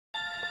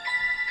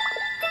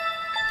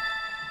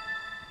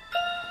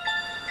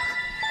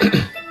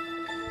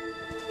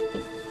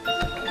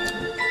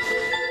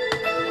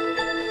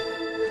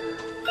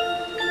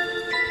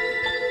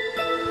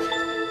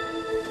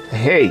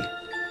Hey,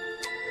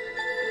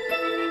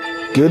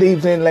 good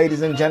evening,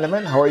 ladies and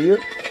gentlemen. How are you?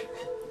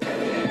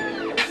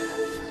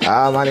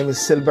 My name is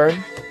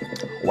SYLBOURNE.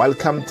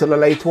 Welcome to the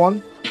late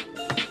one,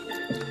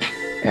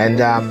 and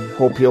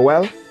hope you're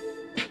well.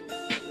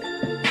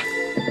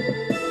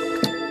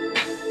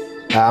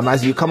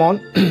 As you come on,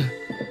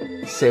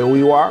 say who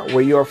you are,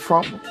 where you are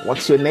from,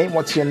 what's your name,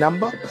 what's your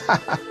number.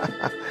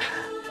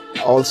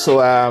 Also,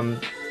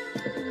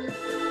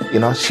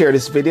 share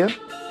this video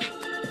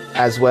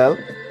as well.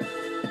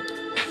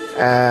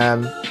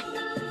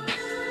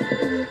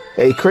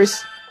 Hey,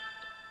 Chris,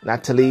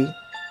 Natalie,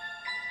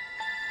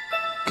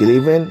 good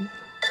evening.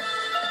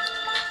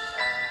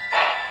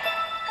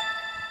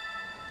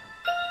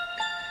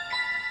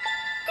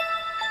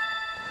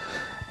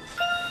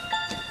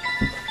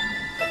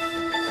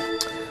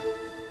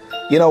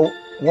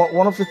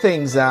 One of the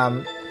things,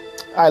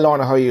 hi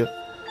Lorna, how are you?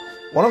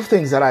 One of the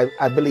things that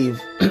I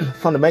believe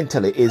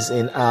fundamentally is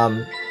in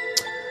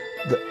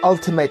the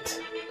ultimate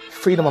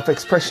freedom of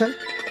expression.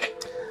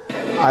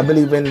 I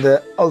believe in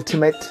the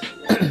ultimate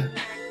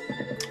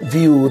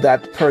view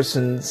that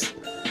persons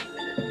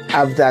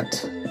have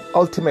that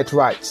ultimate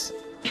rights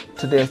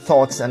to their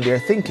thoughts and their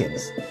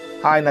thinkings.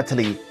 Hi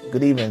Natalie,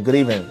 good evening, good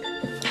evening.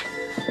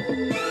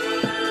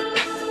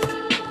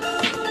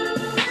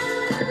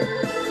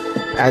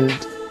 And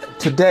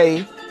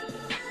today,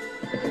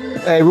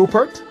 hey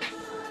Rupert,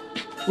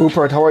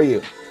 how are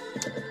you?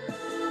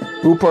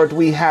 Rupert,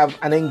 we have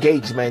an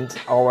engagement,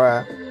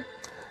 or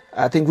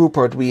I think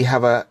Rupert, we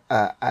have a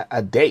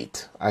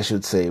date, I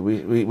should say.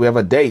 We have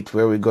a date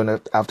where we're going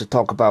to have to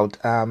talk about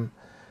the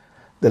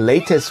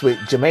latest with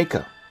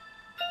Jamaica.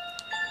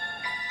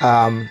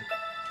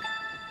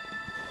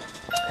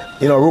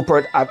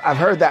 Rupert, I've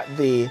heard that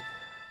the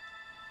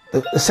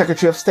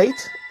Secretary of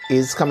State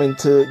is coming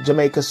to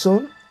Jamaica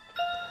soon.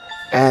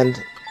 And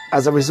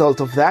as a result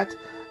of that,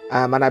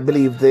 and I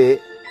believe the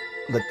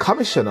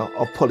Commissioner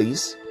of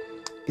Police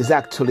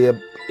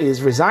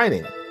is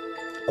resigning,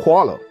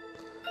 Kuala.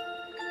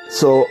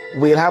 So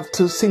we'll have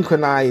to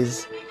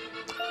synchronize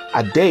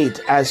a date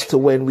as to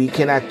when we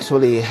can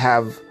actually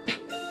have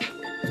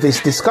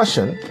this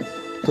discussion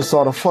to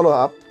sort of follow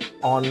up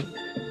on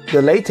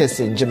the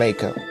latest in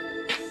Jamaica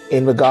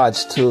in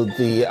regards to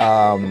the,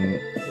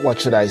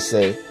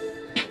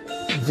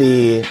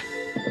 the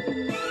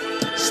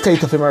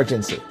state of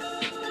emergency.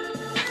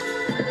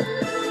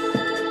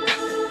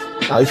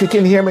 Now, if you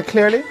can hear me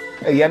clearly,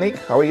 hey, Yannick,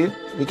 how are you?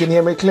 You can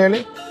hear me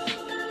clearly?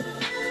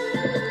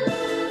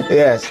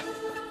 Yes.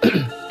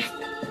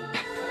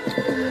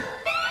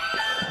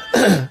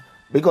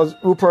 Because,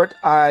 Rupert,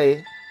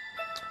 I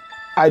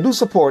do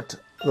support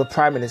the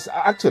Prime Minister.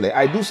 Actually,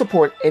 I do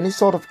support any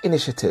sort of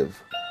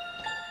initiative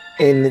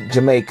in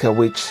Jamaica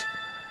which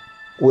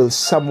will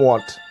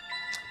somewhat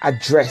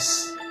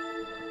address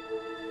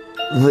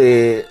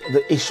the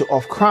issue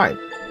of crime.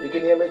 You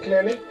can hear me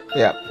clearly?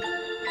 Yeah.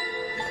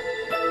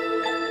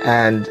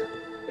 And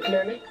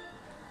clearly?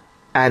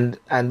 And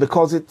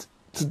because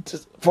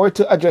for it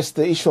to address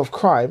the issue of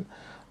crime,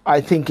 I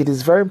think it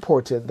is very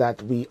important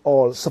that we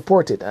all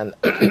support it. And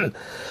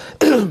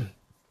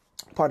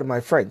pardon my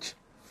French.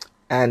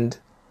 And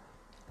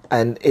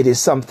it is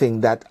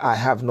something that I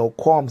have no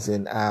qualms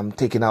in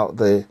taking out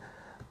the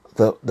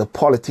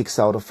politics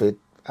out of it,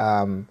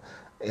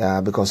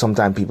 because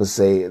sometimes people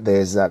say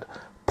there's that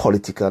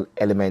political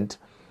element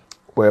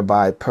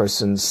whereby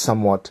persons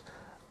somewhat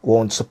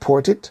won't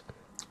support it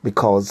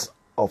because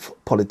of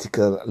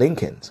political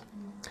linkings.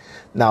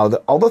 Now,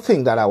 the other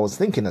thing that I was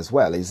thinking as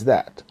well is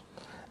that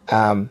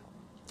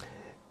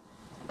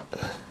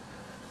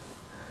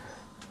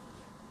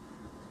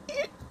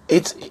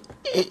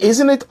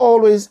isn't it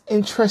always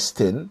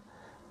interesting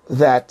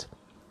that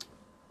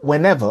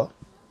whenever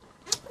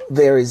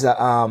there is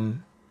a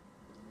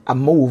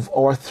move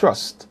or a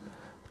thrust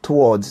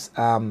towards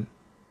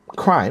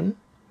crime,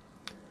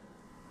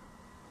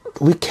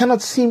 we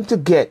cannot seem to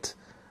get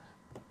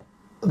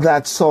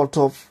that sort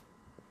of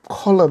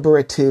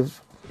collaborative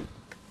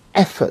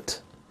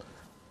effort,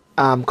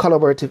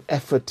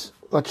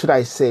 what should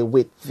I say,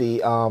 with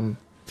the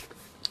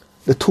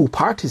two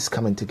parties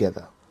coming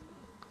together.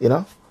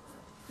 The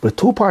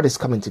two parties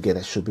coming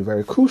together should be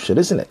very crucial,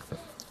 isn't it?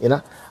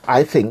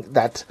 I think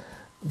that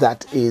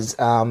is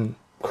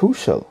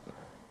crucial.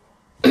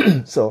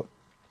 So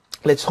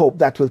let's hope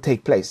that will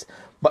take place.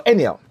 But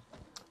anyhow,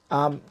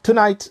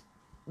 tonight,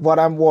 what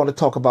I want to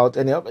talk about,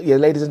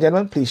 ladies and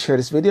gentlemen, please share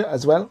this video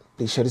as well.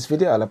 Please share this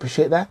video. I'll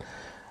appreciate that.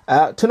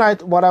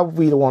 Tonight, what I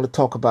really want to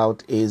talk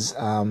about is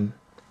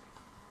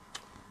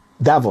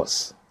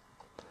Davos.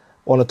 I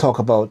want to talk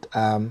about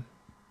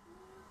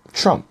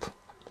Trump.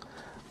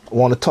 I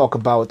want to talk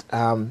about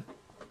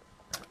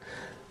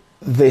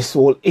this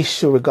whole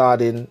issue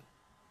regarding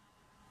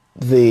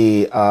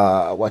the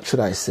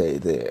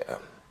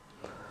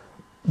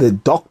the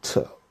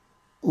doctor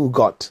who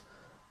got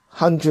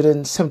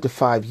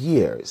 175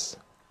 years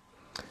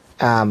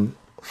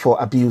for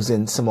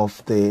abusing some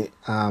of the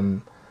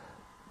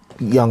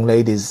young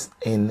ladies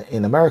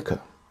in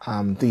America.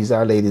 these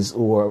are ladies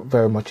who are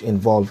very much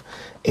involved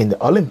in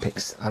the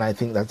Olympics, and I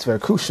think that's very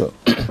crucial.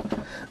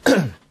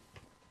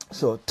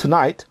 So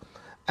tonight,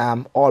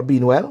 all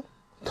being well,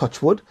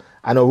 touch wood.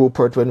 I know,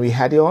 Rupert, when we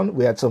had you on,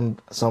 we had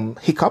some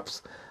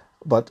hiccups,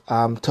 but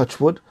touch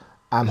wood.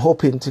 I'm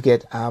hoping to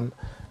get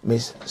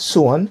Miss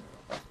Suan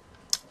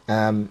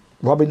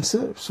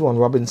Robinson. Suan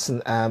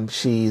Robinson.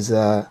 She's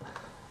a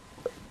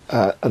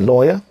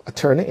lawyer,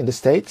 attorney in the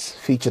States,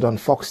 featured on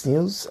Fox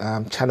News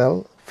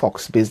channel,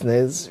 Fox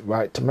Business,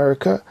 Right to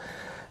America,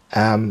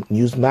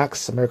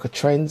 Newsmax, America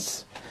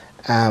Trends,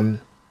 and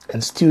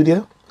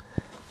Studio,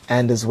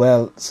 and as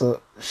well.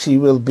 So she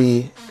will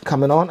be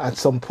coming on at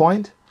some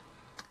point,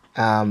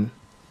 and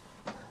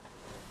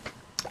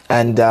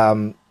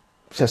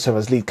she'll serve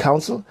as lead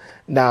counsel.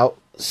 Now,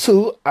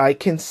 Sue, I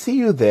can see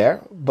you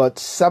there, but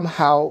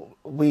somehow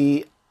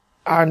we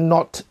are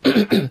not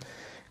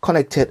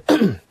connected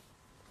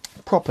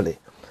properly.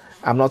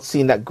 I'm not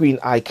seeing that green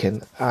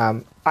icon.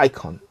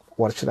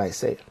 What should I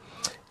say?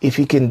 If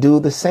you can do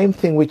the same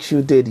thing which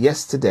you did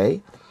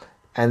yesterday,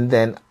 and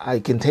then I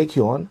can take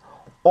you on,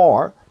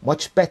 or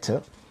much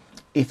better,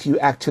 if you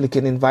actually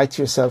can invite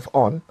yourself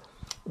on,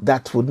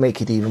 that would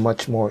make it even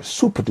much more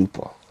super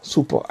duper,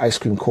 super ice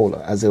cream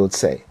cola, as they would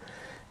say.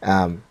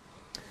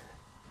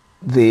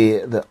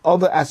 The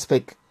other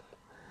aspect,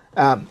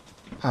 I'm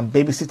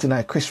babysitting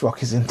tonight. Chris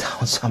Rock is in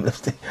town, so I'm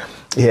listening.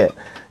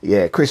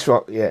 Yeah, Chris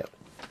Rock, yeah.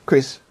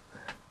 Chris,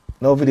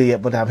 no video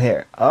yet, but I'm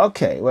here.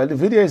 Okay, well, the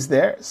video is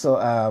there, so,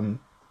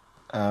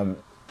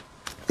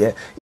 yeah.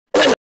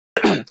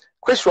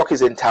 Chris Rock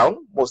is in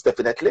town, most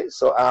definitely,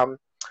 so,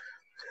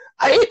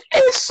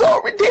 it's so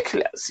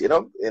ridiculous, you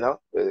know,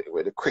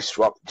 with the Chris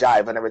Rock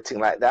jive and everything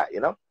like that,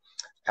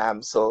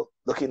 so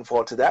looking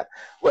forward to that.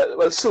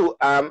 Well, Sue,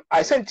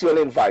 I sent you an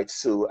invite,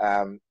 Sue,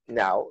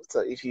 now,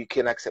 so if you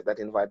can accept that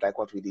invite like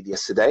what we did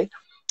yesterday,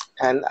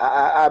 and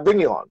I'll bring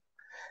you on.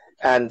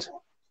 And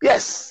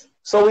yes,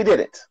 so we did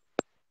it.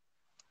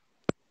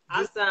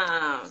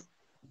 Awesome.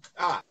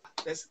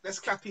 Let's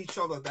clap each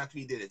other that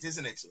we did it,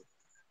 isn't it, Sue?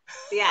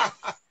 Yeah.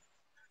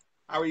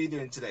 How are you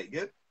doing today?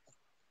 Good?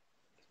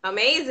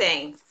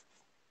 Amazing.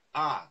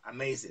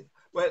 Amazing.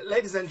 Well,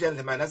 ladies and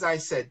gentlemen, as I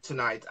said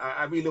tonight,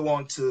 I really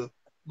want to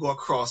go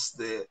across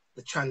the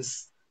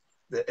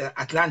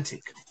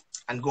Atlantic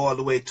and go all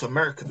the way to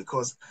America,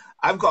 because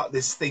I've got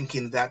this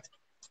thinking that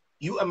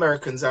you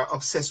Americans are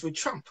obsessed with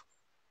Trump.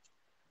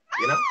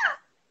 You know?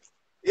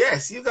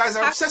 Yes, you guys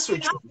are obsessed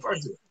with Trump,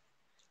 aren't you?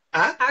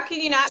 Huh? How can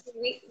you not?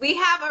 We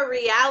have a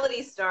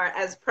reality star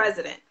as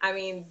president. I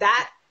mean,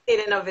 that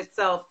in and of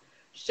itself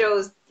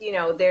shows,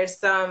 there's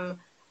some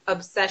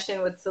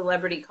obsession with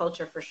celebrity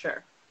culture for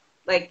sure.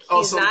 Like,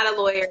 he's not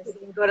a lawyer, he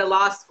didn't go to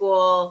law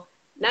school,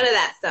 none of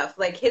that stuff.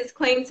 Like, his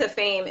claim to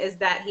fame is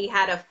that he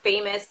had a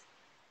famous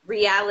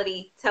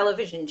reality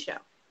television show.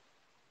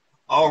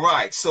 All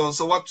right. So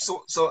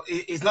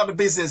he's not a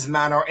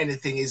businessman or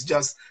anything. It's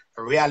just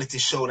a reality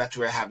show that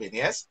we're having,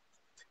 yes?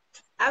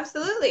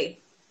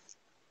 Absolutely.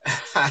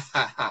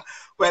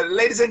 Well,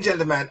 ladies and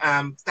gentlemen,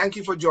 thank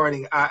you for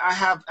joining. I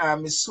have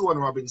Ms. Suan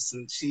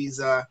Robinson. She's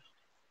a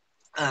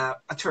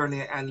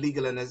attorney and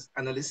legal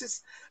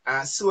analyst.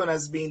 Suan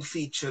has been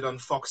featured on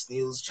Fox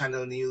News,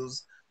 Channel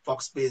News,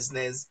 Fox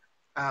Business.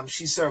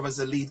 She served as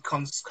a lead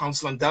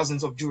counsel on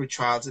dozens of jury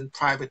trials in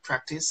private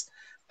practice,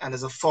 and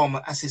as a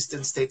former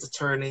assistant state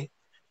attorney.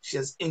 She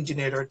has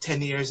engineered her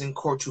 10 years in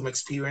courtroom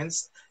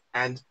experience.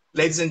 And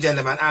ladies and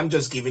gentlemen, I'm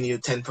just giving you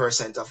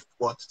 10% of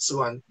what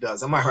Suan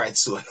does. Am I right,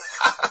 Suan?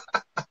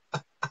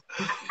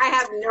 I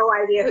have no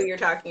idea who you're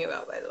talking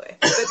about, by the way.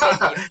 But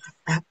thank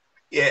you.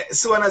 Yeah,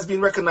 Suan has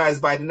been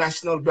recognized by the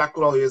National Black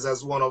Lawyers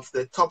as one of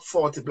the top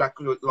 40 black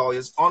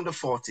lawyers under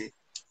 40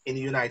 in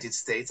the United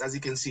States. As you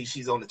can see,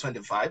 she's only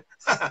 25.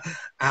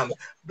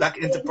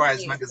 Black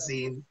Enterprise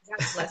magazine.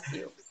 God bless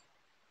you.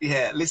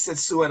 Yeah, listed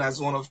Suan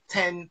as one of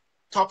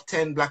top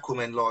 10 black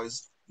women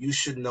lawyers you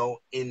should know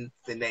in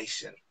the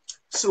nation.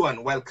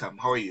 Suan, welcome.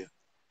 How are you?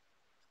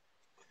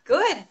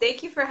 Good.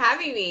 Thank you for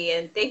having me,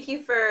 and thank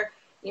you for,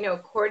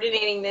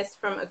 coordinating this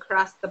from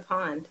across the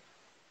pond.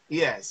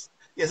 Yes.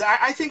 Yes,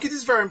 I think it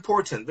is very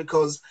important,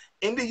 because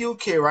in the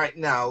UK right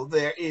now,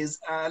 there is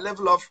a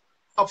level of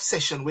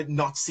obsession with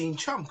not seeing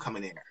Trump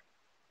coming here.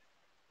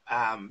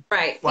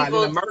 Right.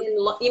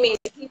 You mean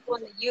people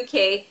in the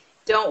UK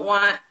don't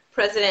want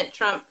President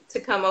Trump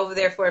to come over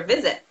there for a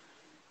visit?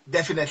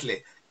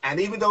 Definitely. And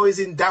even though he's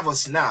in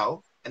Davos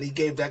now, and he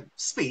gave that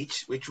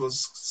speech, which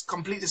was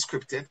completely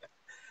scripted,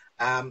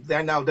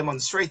 they're now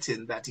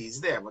demonstrating that he's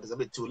there, but it's a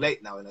bit too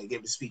late now, and he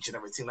gave the speech and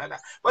everything like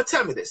that. But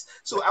tell me this.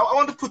 So I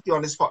want to put you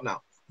on the spot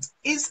now.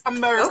 Is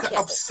America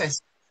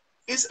obsessed?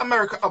 Is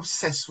America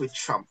obsessed with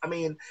Trump? I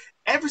mean,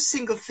 every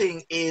single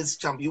thing is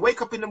Trump. You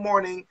wake up in the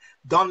morning,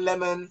 Don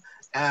Lemon,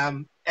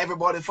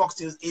 everybody, Fox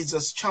News, is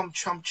just Trump,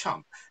 Trump,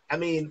 Trump. I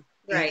mean,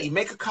 right. He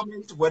make a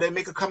comment, whether he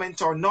make a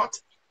comment or not,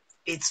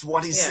 it's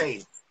what he's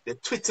saying. The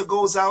Twitter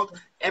goes out,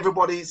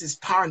 everybody is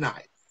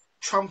paranoid.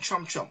 Trump,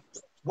 Trump, Trump.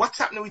 What's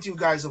happening with you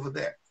guys over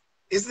there?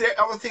 Is there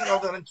other thing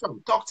other than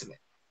Trump? Talk to me.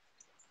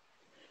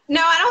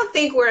 No, I don't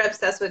think we're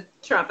obsessed with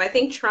Trump. I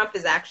think Trump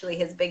is actually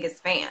his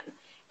biggest fan.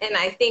 And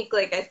I think,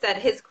 like I said,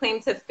 his claim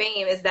to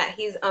fame is that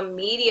he's a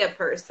media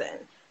person.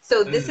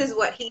 So this is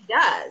what he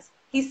does.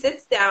 He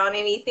sits down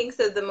and he thinks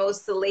of the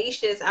most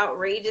salacious,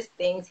 outrageous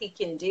things he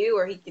can do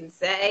or he can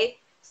say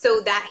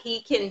so that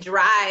he can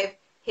drive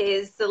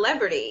his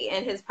celebrity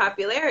and his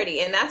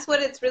popularity. And that's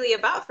what it's really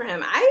about for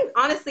him. I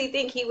honestly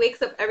think he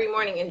wakes up every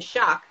morning in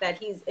shock that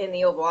he's in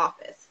the Oval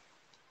Office.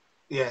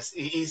 Yes,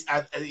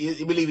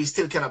 you believe he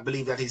still cannot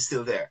believe that he's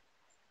still there.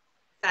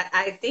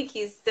 I think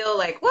he's still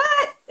like,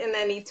 what? And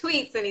then he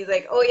tweets and he's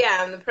like, oh yeah,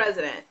 I'm the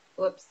president.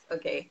 Whoops.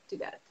 Okay, too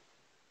bad.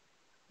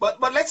 But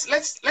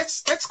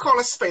let's call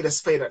a spade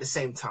at the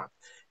same time.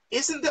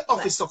 Isn't the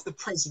office of the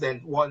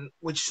president one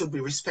which should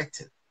be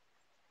respected?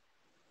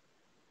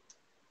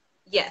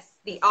 Yes,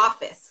 the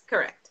office,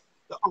 correct.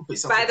 The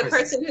office of by the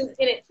person who's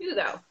in it too,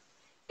 though.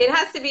 It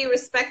has to be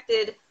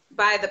respected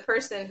by the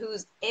person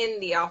who's in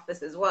the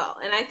office as well.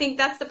 And I think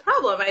that's the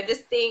problem. I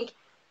just think,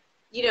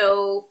 you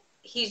know,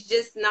 he's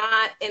just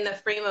not in the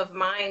frame of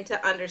mind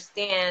to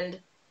understand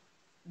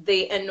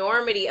the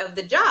enormity of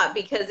the job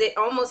because it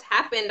almost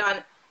happened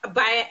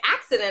by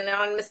accident and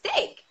on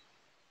mistake.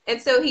 And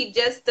so he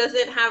just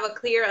doesn't have a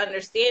clear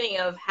understanding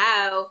of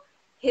how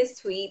his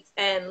tweets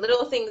and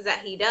little things that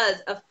he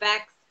does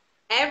affects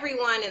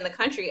everyone in the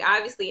country,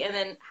 obviously, and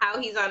then how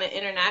he's on an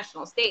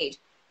international stage.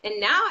 And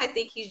now I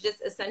think he's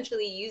just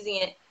essentially using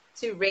it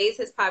to raise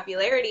his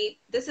popularity.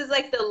 This is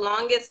like the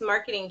longest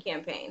marketing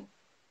campaign.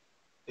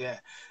 Yeah.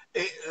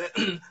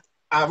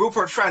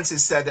 Rupert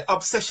Francis said the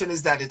obsession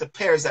is that it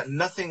appears that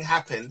nothing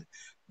happened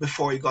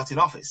before he got in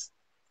office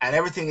and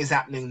everything is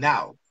happening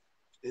now.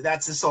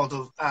 That's the sort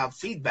of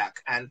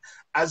feedback. And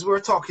as we were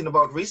talking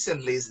about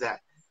recently is that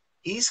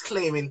he's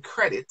claiming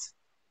credit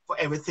for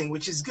everything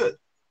which is good.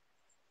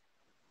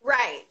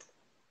 Right.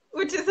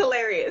 Which is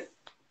hilarious.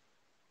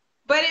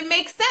 But it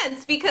makes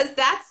sense because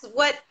that's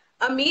what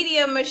a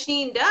media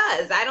machine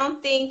does. I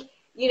don't think,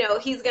 you know,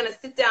 he's going to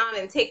sit down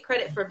and take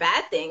credit for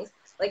bad things.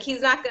 Like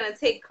he's not going to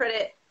take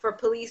credit for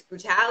police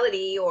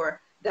brutality or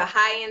the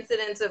high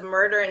incidence of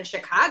murder in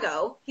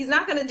Chicago. He's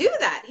not going to do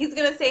that. He's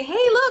going to say, hey,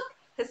 look,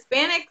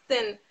 Hispanics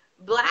and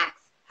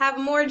blacks have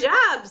more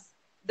jobs.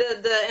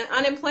 The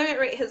unemployment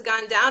rate has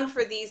gone down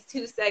for these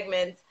two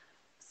segments.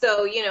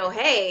 So, you know,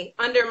 hey,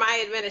 under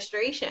my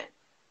administration.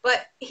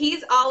 But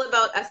he's all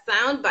about a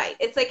soundbite.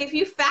 It's like if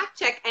you fact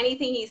check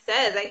anything he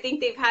says, I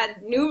think they've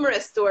had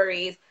numerous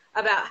stories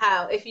about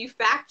how if you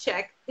fact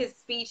check his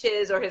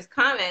speeches or his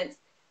comments,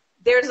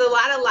 there's a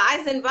lot of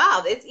lies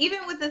involved. It's even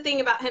with the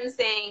thing about him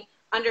saying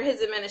under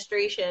his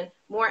administration,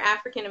 more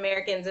African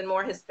Americans and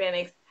more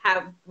Hispanics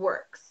have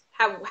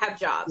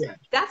jobs. Yeah.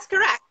 That's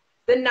correct.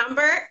 The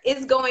number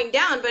is going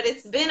down, but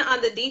it's been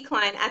on the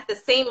decline at the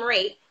same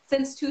rate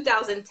since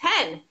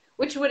 2010,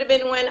 which would have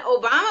been when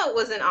Obama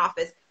was in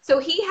office. So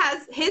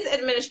his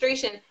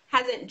administration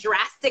hasn't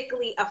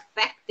drastically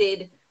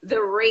affected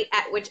the rate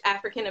at which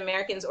African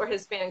Americans or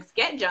Hispanics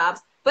get jobs,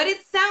 but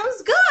it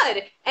sounds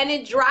good and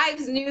it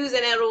drives news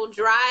and it'll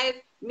drive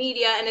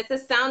media and it's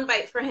a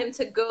soundbite for him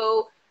to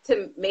go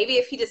to. Maybe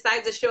if he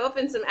decides to show up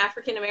in some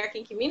African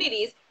American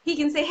communities, he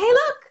can say, hey,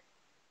 look,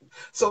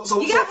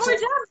 you got more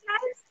jobs,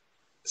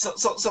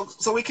 guys.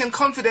 So we can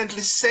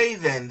confidently say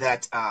then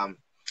that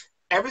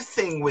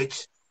everything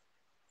which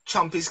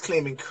Trump is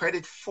claiming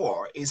credit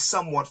for is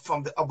somewhat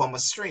from the Obama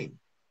stream.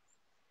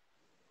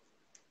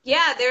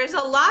 Yeah, there's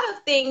a lot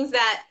of things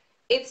that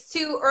it's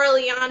too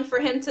early on for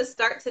him to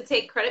start to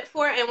take credit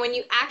for. And when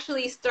you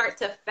actually start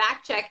to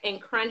fact check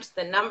and crunch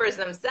the numbers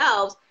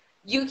themselves,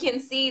 you can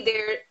see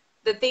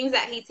the things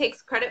that he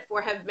takes credit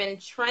for have been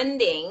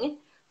trending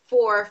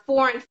for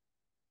foreign.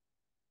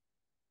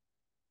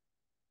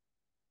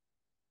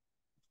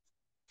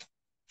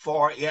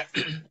 Yeah.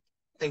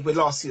 I think we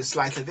lost you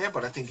slightly there,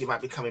 but I think you might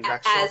be coming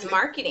back shortly. As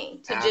marketing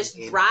to just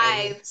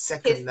drive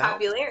his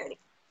popularity.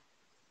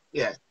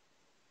 Yeah.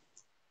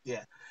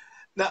 Yeah.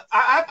 Now,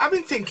 I've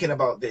been thinking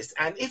about this,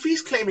 and if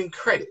he's claiming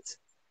credit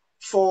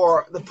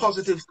for the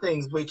positive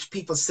things which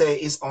people say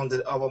is on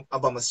the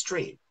Obama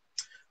stream,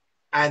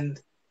 and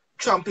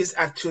Trump is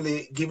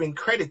actually giving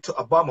credit to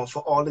Obama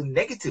for all the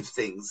negative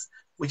things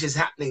which is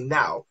happening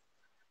now,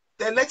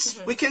 then I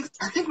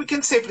think we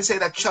can safely say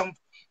that Trump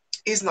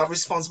is not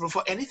responsible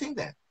for anything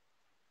then.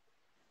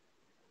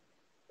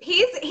 He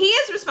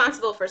is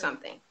responsible for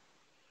something.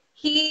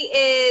 He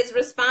is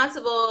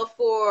responsible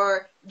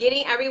for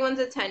getting everyone's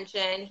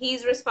attention.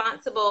 He's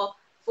responsible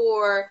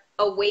for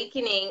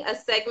awakening a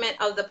segment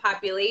of the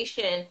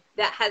population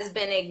that has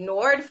been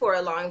ignored for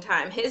a long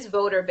time. His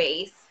voter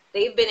base,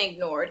 they've been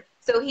ignored.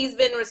 So he's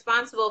been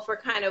responsible for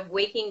kind of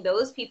waking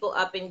those people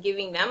up and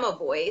giving them a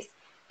voice.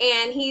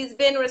 And he's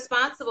been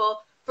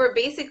responsible for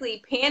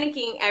basically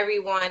panicking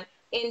everyone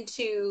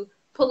into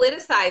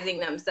politicizing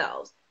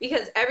themselves,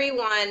 because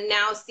everyone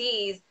now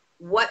sees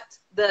what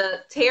the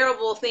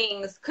terrible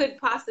things could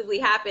possibly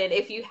happen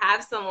if you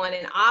have someone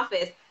in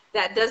office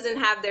that doesn't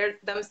have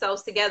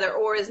themselves together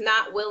or is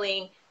not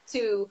willing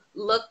to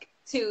look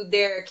to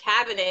their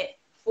cabinet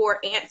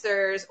for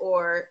answers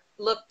or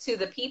look to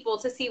the people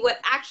to see what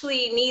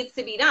actually needs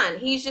to be done.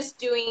 He's just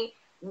doing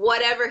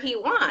whatever he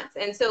wants.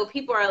 And so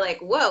people are like,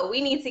 whoa,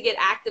 we need to get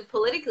active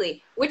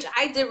politically, which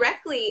I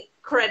directly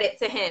credit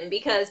to him,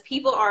 because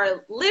people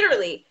are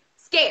literally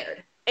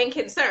scared and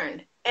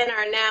concerned and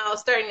are now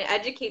starting to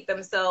educate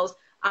themselves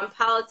on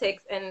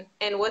politics and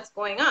what's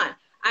going on.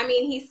 I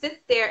mean, he sits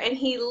there and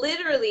he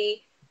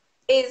literally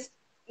is,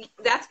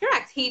 that's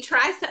correct. He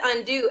tries to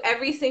undo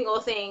every single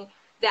thing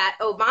that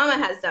Obama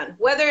has done.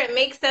 Whether it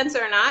makes sense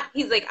or not,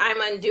 he's like,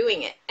 I'm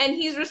undoing it. And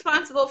he's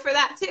responsible for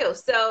that too.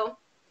 So,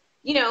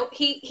 you know,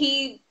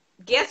 he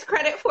gets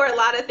credit for a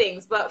lot of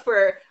things, but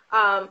for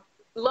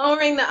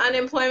lowering the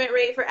unemployment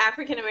rate for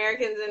African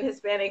Americans and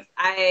Hispanics,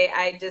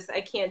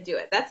 I can't do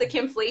it. That's a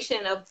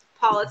conflation of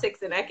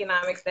politics and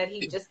economics that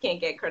he just can't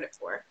get credit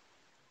for.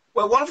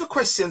 Well, one of the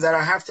questions that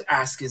I have to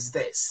ask is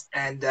this,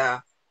 and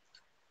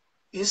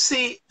you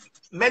see,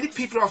 many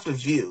are of the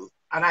view,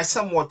 and I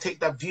somewhat take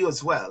that view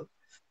as well,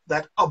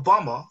 that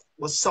Obama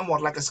was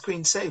somewhat like a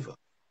screensaver.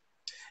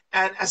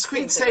 And a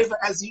screensaver,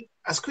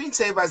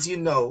 as you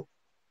know,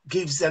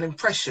 gives an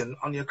impression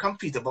on your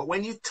computer, but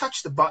when you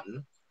touch the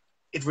button,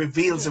 it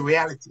reveals the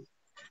reality.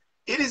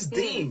 It is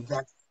deemed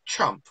that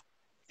Trump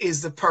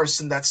is the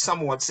person that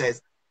somewhat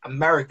says,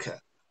 America,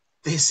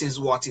 this is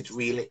what it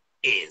really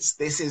is.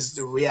 This is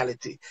the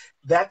reality.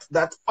 That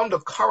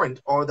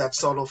undercurrent, or that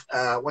sort of,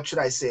 what should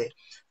I say,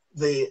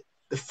 the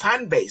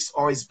fan base,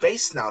 or his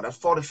base now, that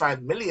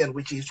 45 million,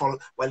 which he follow,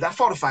 well, that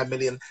 45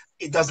 million,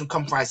 it doesn't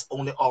comprise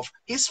only of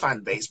his fan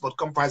base, but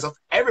comprise of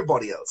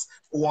everybody else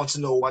who wants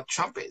to know what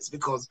Trump is,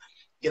 because,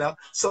 you know,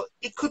 so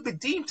it could be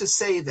deemed to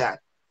say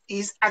that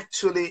he's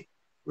actually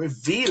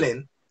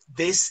revealing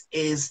this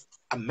is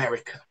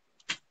America,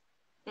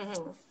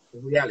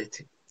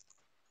 reality.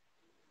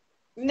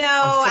 No,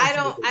 I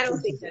don't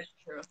think that's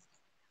true.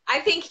 I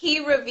think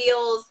he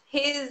reveals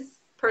his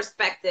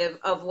perspective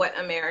of what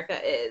America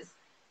is,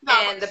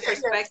 and the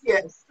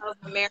perspective of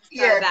America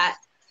that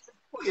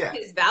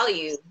his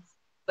values.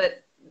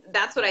 But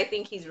that's what I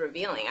think he's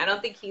revealing. I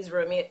don't think he's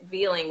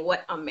revealing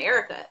what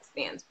America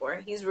stands for.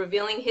 He's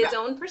revealing his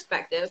own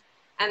perspective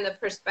and the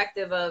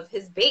perspective of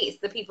his base,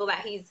 the people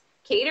that he's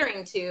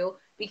catering to,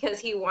 because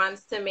he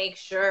wants to make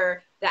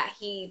sure that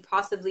he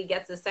possibly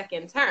gets a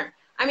second term.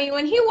 I mean,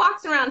 when he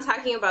walks around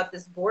talking about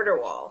this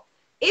border wall,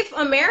 if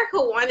America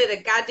wanted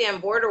a goddamn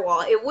border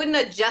wall, it wouldn't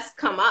have just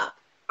come up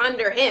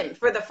under him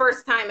for the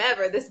first time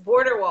ever, this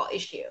border wall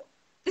issue.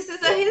 This is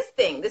his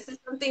thing. This is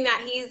something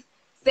that he's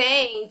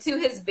saying to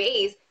his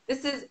base.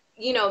 This is,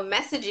 you know,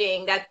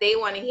 messaging that they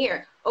want to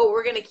hear. Oh,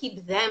 we're going to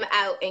keep them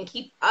out and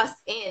keep us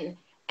in.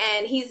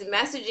 And he's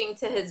messaging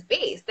to his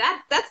base.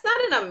 That's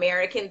not an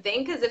American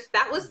thing, because if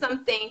that was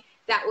something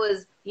that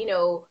was, you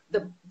know,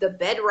 the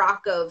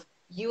bedrock of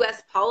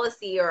U.S.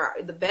 policy, or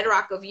the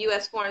bedrock of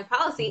U.S. foreign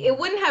policy, it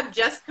wouldn't have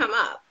just come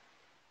up.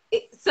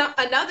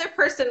 Another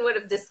person would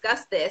have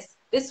discussed this.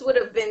 This would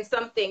have been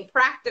something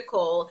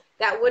practical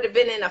that would have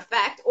been in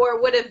effect, or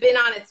would have been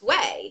on its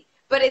way.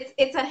 But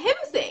it's a him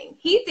thing.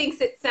 He thinks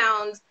it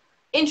sounds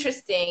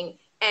interesting,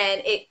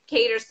 and it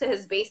caters to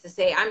his base to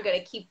say, I'm going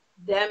to keep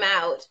them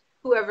out,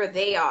 whoever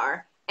they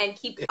are, and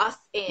keep us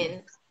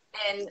in.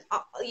 And,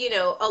 you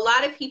know, a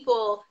lot of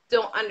people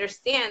don't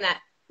understand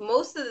that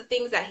most of the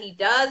things that he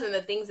does and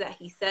the things that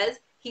he says,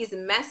 he's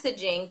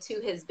messaging to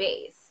his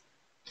base.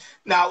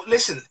 Now,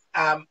 listen,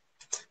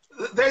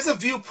 there's a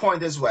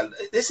viewpoint as well.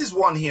 This is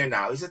 1 year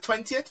now. Is it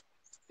 20th?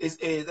 Is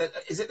it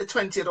the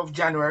 20th of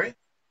January?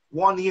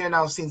 1 year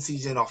now since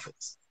he's in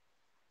office,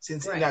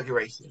 since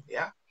inauguration.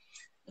 Yeah.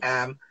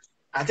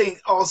 I think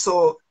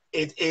also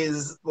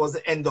was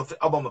the end of the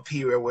Obama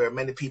period, where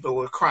many people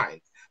were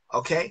crying.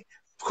 Okay,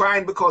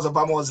 crying because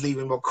Obama was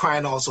leaving, but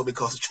crying also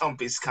because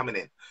Trump is coming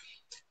in.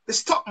 The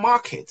stock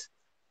market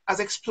has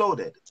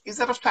exploded. Is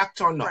that a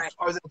fact or not?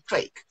 Or is it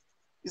fake?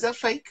 Is that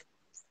fake?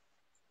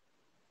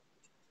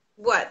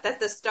 What? That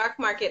the stock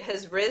market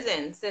has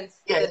risen since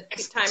the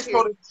time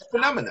period?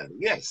 Phenomenon,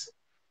 yes.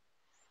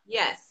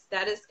 Yes,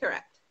 that is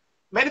correct.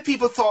 Many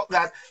people thought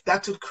that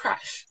would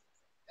crash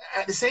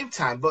at the same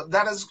time, but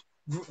that has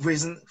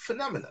risen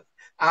phenomenon.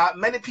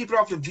 Many people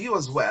are of the view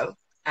as well,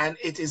 and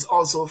it is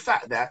also a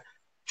fact that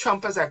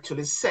Trump has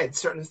actually said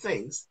certain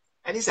things,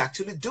 and he's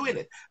actually doing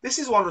it. This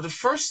is one of the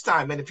first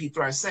time many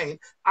people are saying,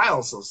 I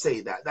also say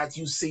that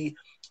you see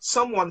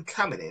someone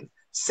coming in,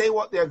 say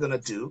what they're going to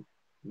do,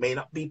 may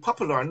not be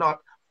popular or not,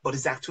 but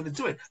is actually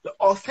doing it. The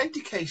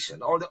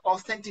authentication, or the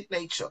authentic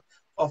nature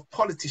of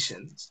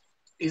politicians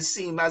is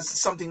seen as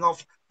something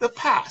of the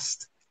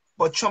past.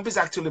 But Trump is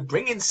actually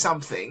bringing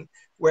something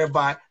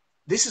whereby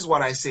this is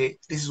what I say,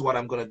 this is what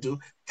I'm going to do.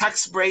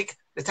 Tax break.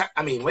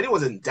 I mean, when he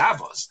was in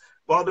Davos,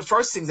 one of the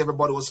first things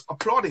everybody was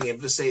applauding him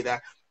to say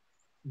that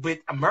with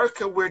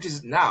America where it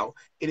is now,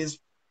 it is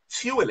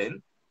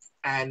fueling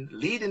and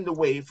leading the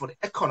way for the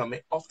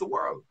economy of the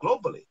world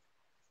globally.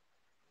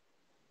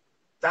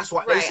 That's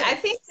what they say. I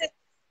think that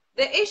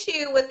the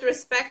issue with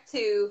respect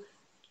to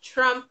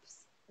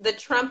the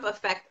Trump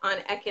effect on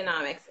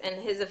economics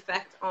and his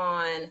effect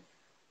on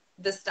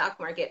the stock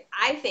market,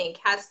 I think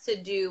has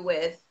to do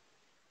with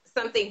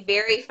something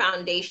very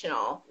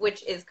foundational,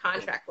 which is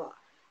contract law.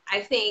 I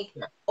think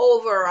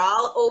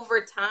overall,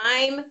 over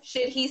time,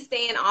 should he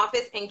stay in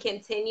office and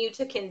continue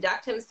to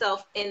conduct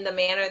himself in the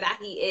manner that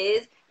he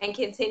is and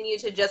continue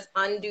to just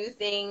undo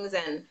things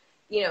and,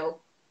 you know,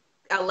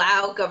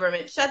 allow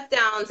government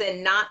shutdowns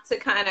and not to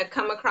kind of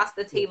come across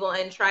the table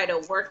and try to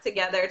work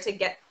together to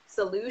get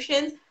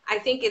solutions, I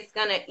think it's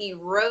going to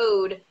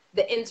erode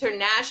the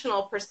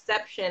international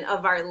perception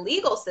of our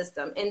legal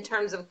system in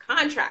terms of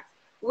contracts,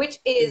 which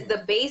is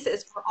the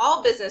basis for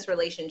all business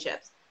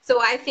relationships.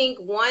 So I think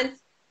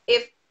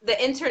if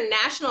the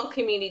international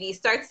community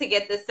starts to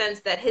get the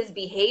sense that his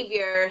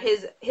behavior,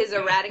 his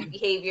erratic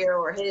behavior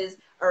or his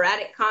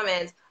erratic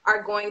comments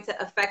are going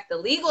to affect the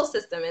legal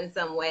system in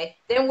some way,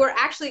 then we're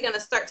actually going to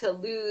start to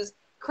lose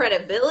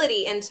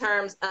credibility in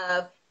terms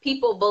of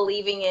people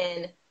believing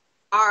in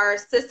our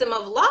system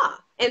of law.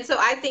 And so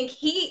I think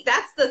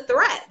that's the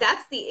threat.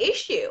 That's the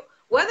issue.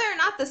 Whether or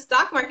not the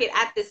stock market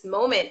at this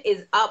moment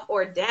is up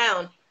or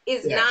down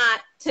is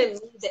not, to me,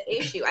 the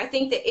issue. I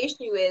think the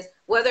issue is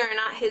whether or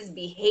not his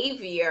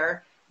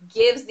behavior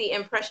gives the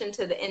impression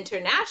to the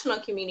international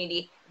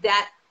community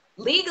that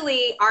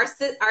legally our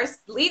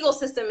legal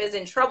system is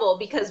in trouble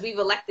because we've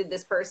elected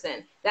this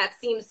person that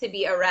seems to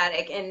be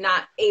erratic and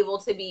not able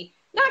to be,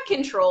 not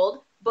controlled,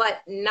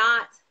 but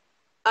not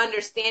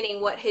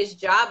understanding what his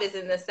job is,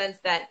 in the sense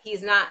that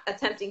he's not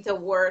attempting to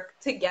work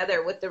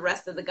together with the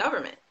rest of the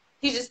government.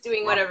 He's just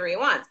doing whatever he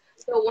wants.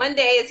 So one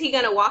day, is he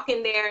going to walk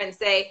in there and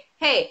say,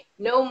 hey,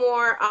 no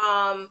more,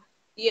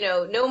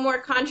 no more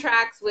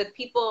contracts with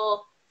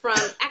people from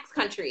X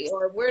country,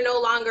 or we're no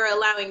longer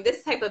allowing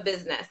this type of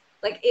business?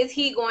 Like, is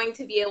he going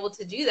to be able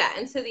to do that?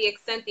 And to the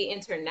extent the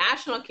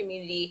international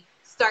community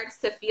starts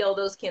to feel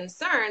those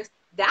concerns,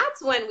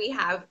 that's when we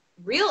have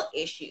real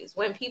issues,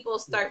 when people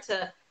start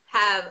to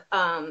have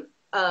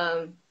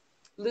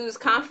lose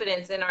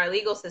confidence in our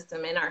legal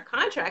system and our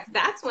contracts.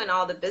 That's when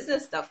all the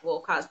business stuff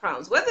will cause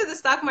problems. Whether the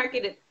stock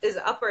market is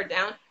up or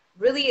down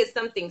really is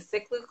something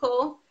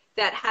cyclical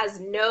that has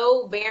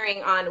no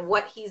bearing on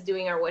what he's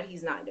doing or what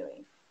he's not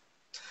doing.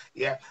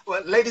 Yeah.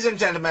 Well, ladies and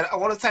gentlemen, I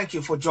want to thank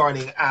you for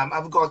joining.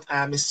 I've got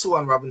Miss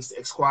Sue-Ann Robinson,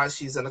 Esquire.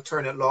 She's an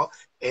attorney at law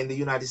in the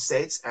United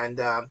States, and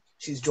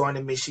she's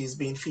joining me. She's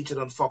being featured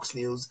on Fox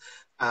News,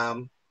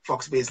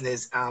 Fox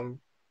Business,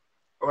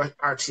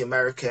 RT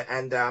America,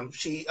 and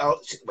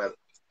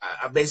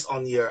based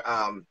on your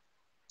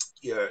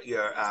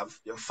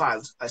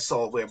files, I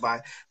saw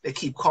whereby they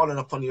keep calling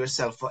upon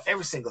yourself for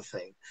every single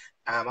thing,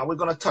 and we're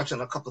going to touch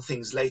on a couple of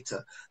things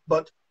later.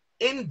 But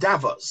in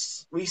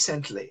Davos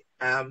recently,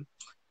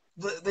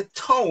 the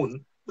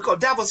tone, because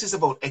Davos is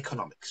about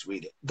economics,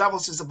 really.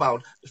 Davos is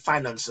about the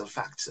financial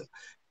factor.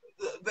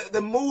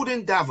 The mood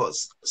in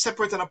Davos,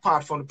 separate and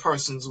apart from the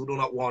persons who do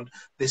not want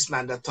this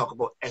man that talk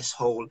about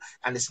S-hole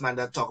and this man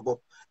that talk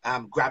about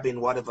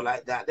grabbing whatever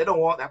like that. They don't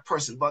want that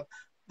person. But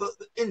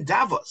in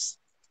Davos,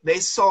 they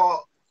saw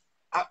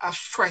a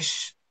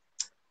fresh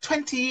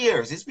 20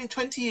 years. It's been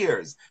 20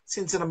 years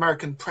since an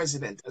American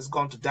president has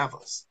gone to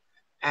Davos.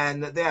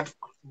 And they have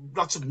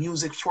lots of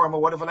music for him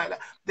or whatever like that.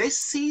 They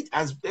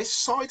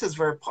saw it as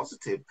very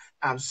positive,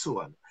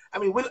 Sue-Ann. I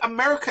mean, will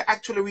America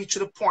actually reach to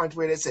the point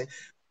where they say,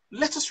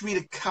 let us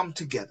really come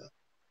together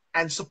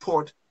and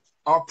support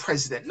our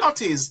president, not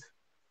his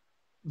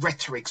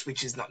rhetorics,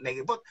 which is not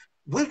negative, but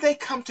will they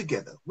come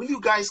together? Will you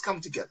guys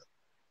come together?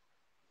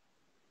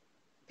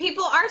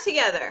 People are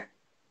together.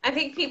 I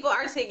think people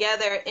are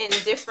together in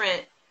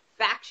different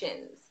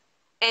factions.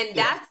 And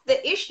that's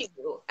the issue.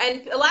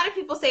 And a lot of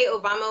people say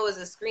Obama was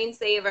a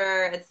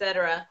screensaver,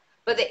 etc.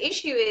 But the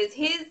issue is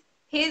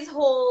his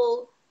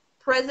whole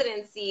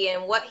presidency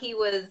and what he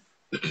was,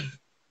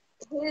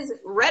 his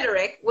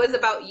rhetoric was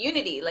about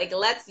unity. Like,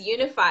 let's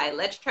unify.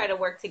 Let's try to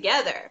work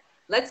together.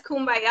 Let's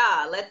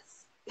kumbaya.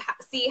 Let's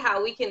see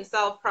how we can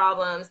solve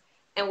problems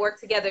and work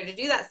together to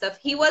do that stuff.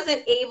 He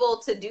wasn't able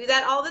to do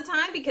that all the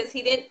time because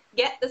he didn't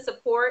get the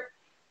support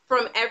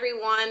from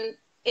everyone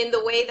in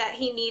the way that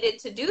he needed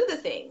to do the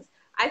things.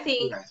 I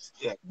think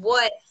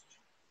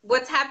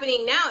what's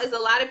happening now is a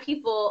lot of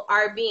people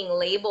are being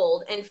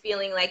labeled and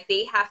feeling like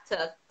they have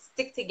to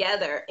stick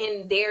together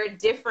in their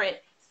different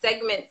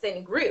segments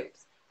and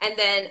groups. And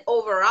then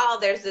overall,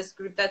 there's this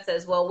group that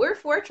says, well, we're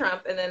for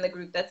Trump. And then the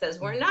group that says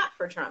we're not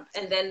for Trump.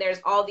 And then there's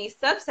all these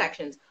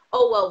subsections.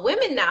 Oh, well,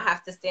 women now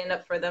have to stand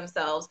up for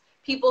themselves.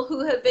 People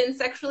who have been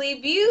sexually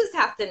abused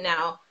have to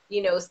now,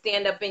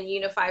 stand up and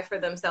unify for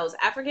themselves.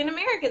 African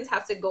Americans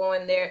have to go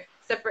in their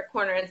separate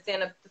corner and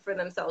stand up for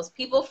themselves.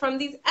 People from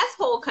these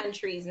S-hole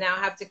countries now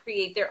have to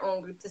create their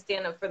own group to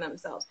stand up for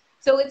themselves.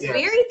 So it's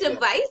very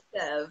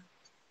divisive.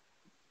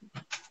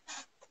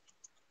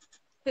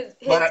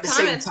 But at the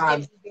same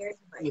time,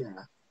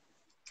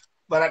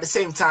 but at the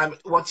same time,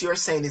 what you're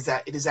saying is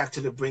that it is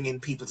actually bringing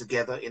people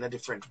together in a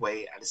different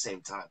way at the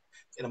same time,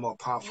 in a more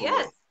powerful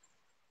way.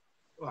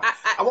 Right.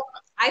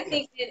 I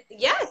think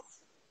yes.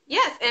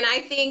 And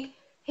I think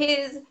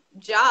his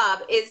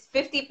job is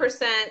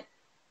 50%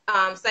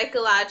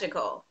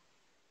 psychological.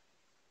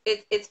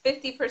 It's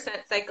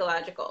 50%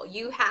 psychological.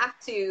 You have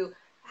to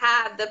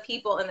have the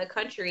people in the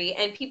country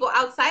and people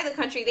outside the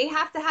country, they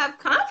have to have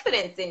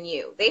confidence in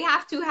you. They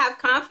have to have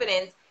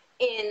confidence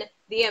in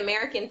the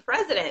American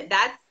president.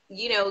 That's,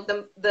 you know,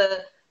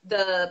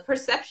 the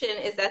perception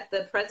is that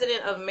the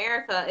president of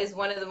America is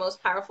one of the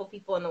most powerful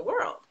people in the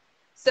world.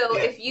 So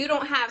Yeah. if you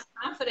don't have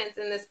confidence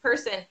in this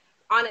person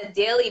on a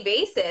daily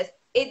basis,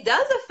 it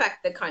does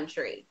affect the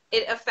country.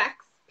 It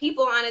affects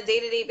people on a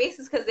day-to-day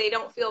basis because they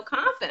don't feel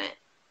confident.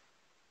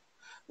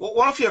 Well,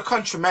 one of your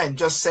countrymen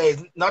just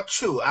said, not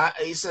true.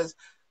 He says,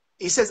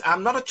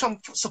 I'm not a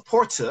Trump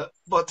supporter,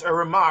 but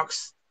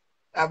remarks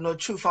have no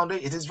true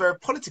foundation. It is very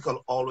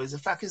political always. The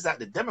fact is that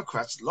the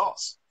Democrats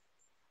lost.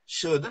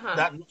 Should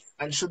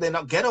they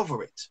not get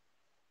over it?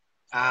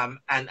 And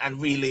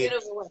really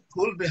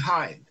pull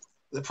behind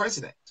the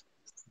president.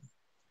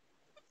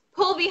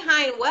 Pull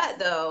behind what,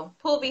 though?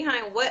 Pull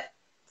behind what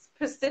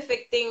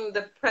specific thing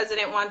the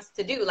president wants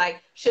to do?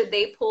 Like, should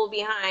they pull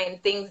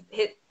behind things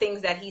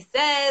that he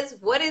says?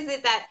 What is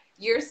it that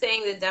you're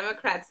saying the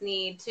Democrats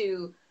need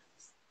to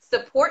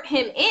support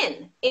him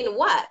in? In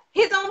what?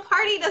 His own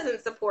party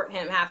doesn't support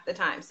him half the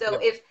time. So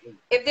if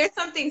there's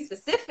something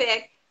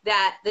specific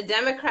that the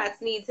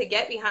Democrats need to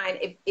get behind,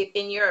 if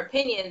in your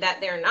opinion that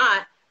they're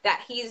not,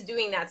 that he's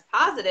doing that's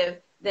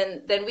positive,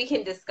 then we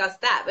can discuss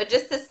that. But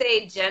just to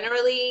say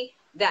generally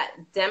that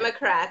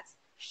Democrats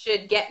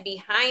should get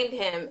behind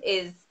him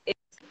is.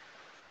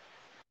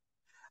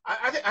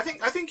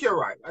 I think you're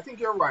right. I think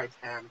you're right,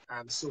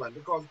 Sulan,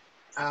 because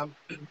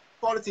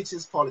politics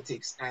is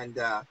politics, and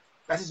that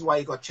is why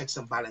you got checks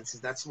and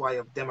balances. That's why you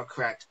have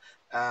Democrat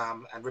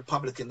and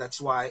Republican. That's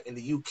why in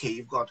the UK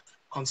you've got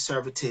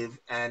Conservative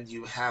and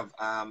you have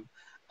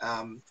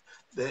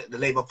the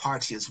Labour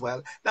Party as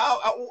well. Now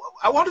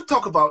I want to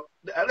talk about.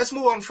 Let's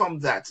move on from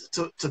that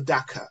to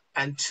DACA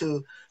and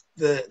to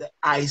the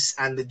ICE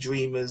and the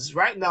Dreamers.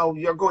 Right now,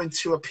 you're going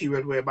through a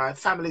period whereby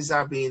families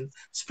are being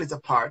split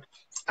apart.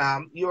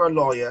 You're a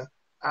lawyer.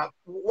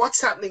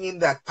 What's happening in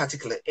that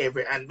particular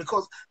area? And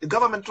because the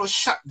government was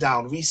shut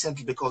down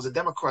recently because the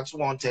Democrats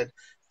wanted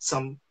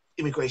some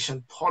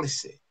immigration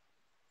policy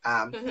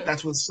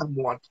that will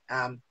somewhat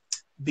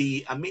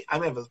be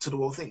amenable to the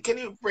whole thing. Can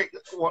you break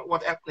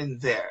what happened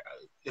there?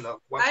 You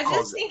know, what I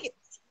just think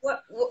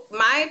what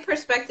my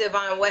perspective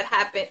on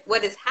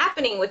what is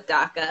happening with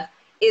DACA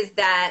is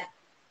that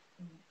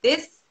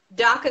this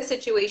DACA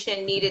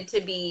situation needed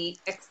to be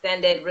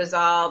extended,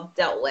 resolved,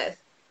 dealt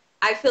with.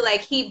 I feel like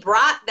he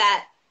brought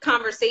that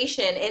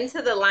conversation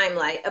into the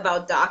limelight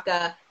about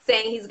DACA,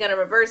 saying he's going to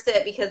reverse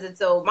it because it's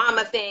an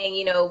Obama thing,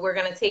 you know, we're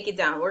going to take it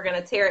down, we're going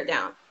to tear it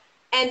down.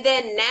 And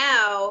then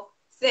now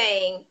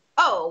saying,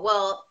 oh,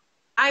 well,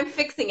 I'm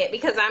fixing it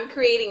because I'm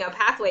creating a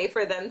pathway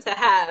for them to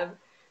have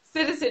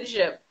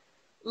citizenship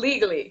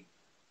legally.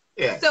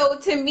 Yeah. So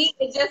to me,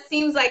 it just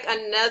seems like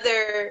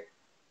another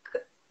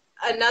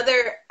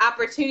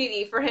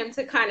opportunity for him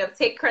to kind of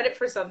take credit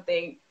for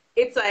something.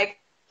 It's like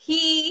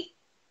he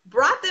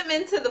brought them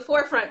into the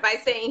forefront by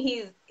saying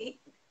he's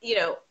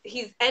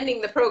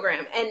ending the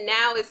program, and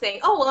now is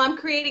saying, oh, well, I'm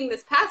creating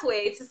this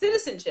pathway to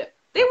citizenship.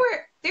 They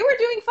were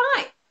doing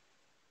fine.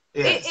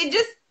 Yes.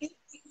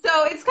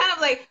 So it's kind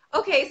of like,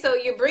 okay, so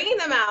you're bringing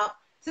them out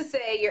to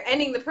say you're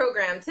ending the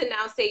program to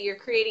now say you're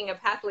creating a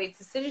pathway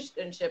to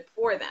citizenship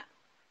for them.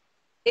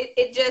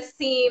 It just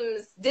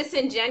seems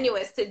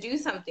disingenuous to do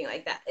something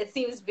like that. It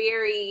seems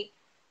very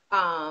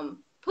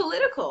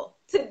political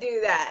to do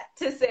that,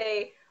 to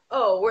say,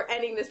 oh, we're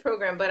ending this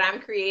program, but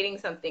I'm creating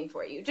something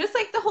for you. Just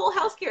like the whole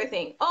healthcare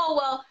thing. Oh,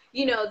 well,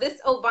 you know,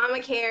 this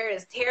Obamacare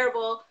is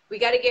terrible. We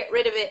got to get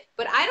rid of it.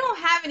 But I don't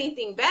have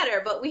anything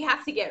better, but we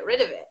have to get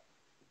rid of it.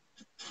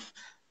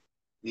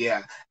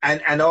 Yeah.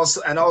 And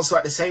also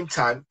at the same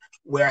time,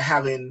 we're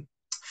having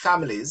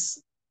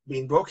families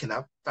being broken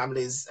up.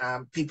 Families,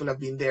 people have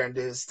been there in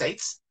the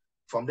States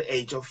from the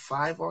age of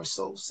 5 or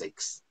so,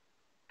 6.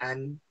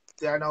 And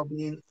they are now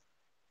being,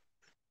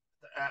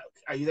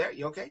 are you there?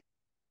 You okay?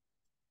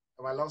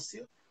 Have I lost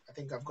you? I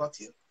think I've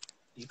got you.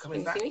 You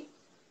coming back? See me?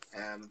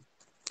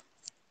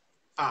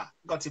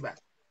 Got you back.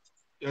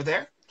 You're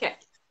there? Okay.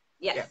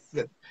 Yes. Yeah,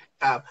 good.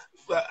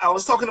 I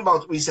was talking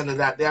about recently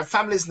that there are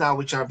families now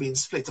which are being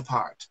split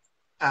apart.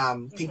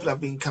 People have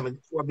been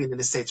who have been in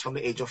the States from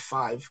the age of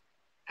 5,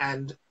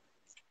 and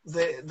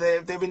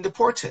they've been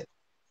deported.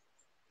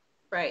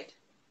 Right.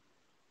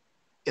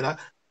 You know,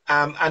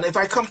 and if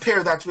I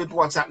compare that with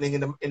what's happening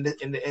in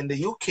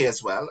the UK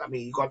as well, I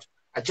mean, you got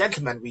a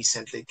gentleman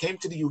recently came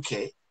to the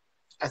UK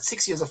at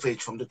 6 years of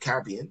age from the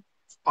Caribbean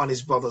on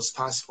his brother's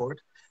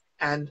passport,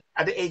 and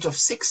at the age of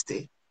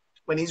 60,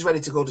 when he's ready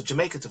to go to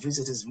Jamaica to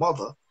visit his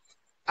mother,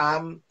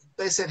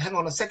 they said, hang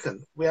on a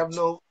second, we have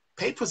no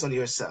papers on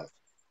yourself.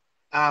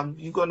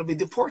 You're going to be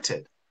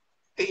deported.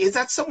 Is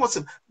that somewhat,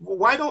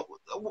 why don't,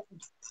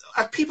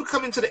 are people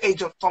coming to the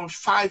age of from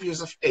 5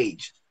 years of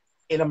age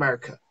in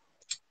America?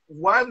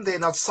 Why have they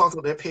not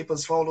sorted their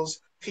papers for all those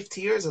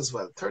 50 years as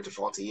well, 30,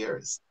 40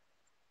 years?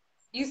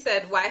 You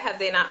said, why have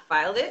they not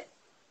filed it?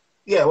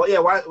 Yeah, well, yeah,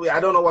 why, I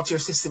don't know what your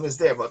system is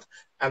there, but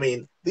I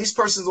mean, these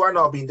persons who are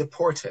now being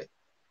deported,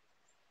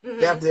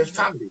 they have their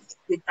families,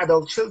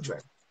 adult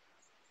children.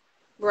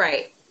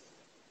 Right.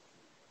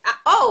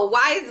 Oh,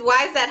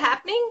 why is that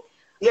happening?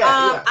 Yeah,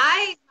 yeah.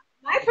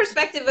 My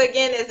perspective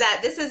again is that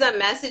this is a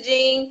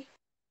messaging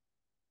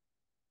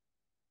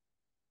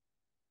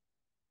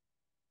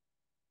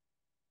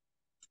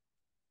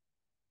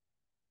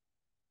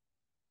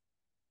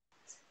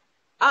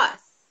us.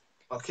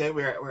 Okay,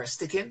 we're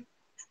sticking.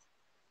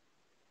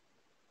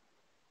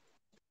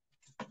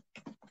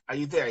 Are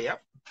you there?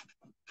 Yep.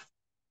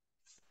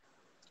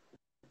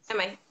 Am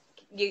I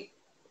you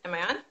am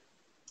I on?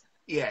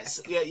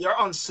 Yes. Yeah, you're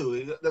on,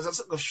 Sue. There's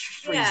a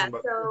Yeah, freezing,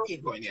 but we'll so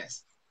keep going.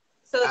 Yes.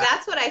 Uh,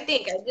 that's what I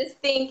think. I just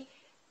think,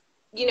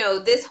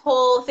 this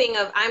whole thing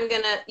of I'm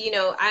gonna,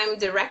 I'm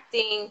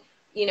directing,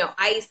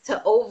 ICE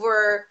to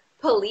over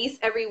police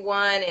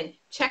everyone and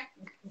check.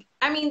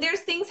 I mean,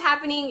 there's things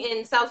happening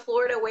in South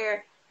Florida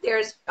where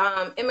there's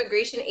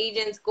immigration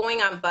agents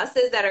going on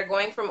buses that are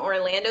going from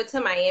Orlando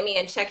to Miami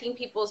and checking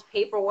people's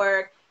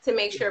paperwork to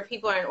make yeah. sure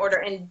people are in order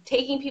and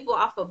taking people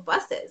off of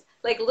buses,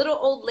 like little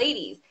old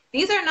ladies.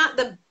 These are not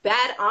the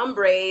bad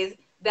hombres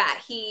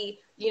that he,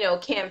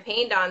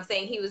 campaigned on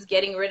saying he was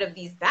getting rid of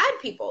these bad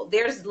people.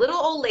 There's little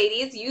old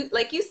ladies,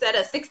 like you said,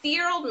 a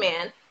 60-year-old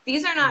man.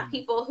 These are not Mm,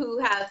 people who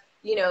have,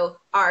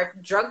 are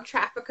drug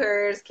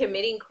traffickers,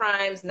 committing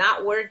crimes,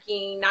 not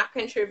working, not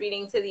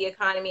contributing to the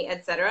economy,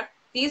 etc.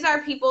 These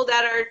are people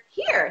that are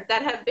here,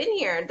 that have been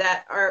here,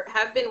 that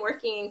have been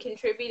working and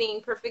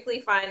contributing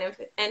perfectly fine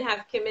and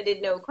have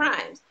committed no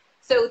crimes.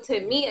 So to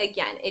yeah. me,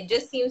 again, it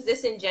just seems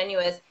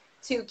disingenuous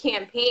to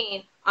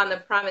campaign on the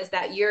promise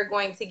that you're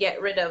going to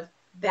get rid of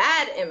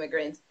bad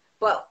immigrants.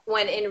 But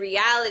when in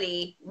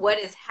reality, what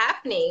is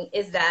happening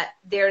is that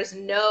there's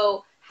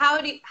no, how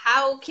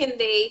can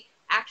they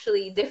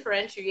actually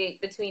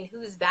differentiate between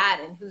who's bad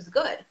and who's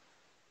good?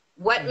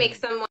 What makes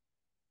Mm, someone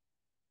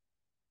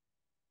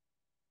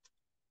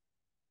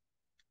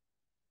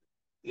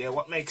yeah.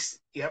 What makes?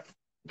 Yep.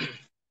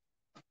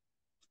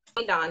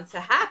 on to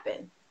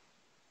happen?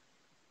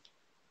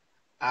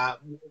 Uh,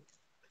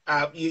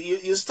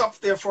 you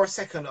stopped there for a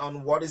second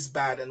on what is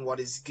bad and what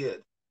is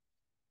good,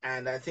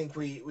 and I think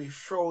we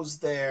froze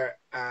there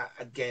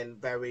again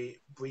very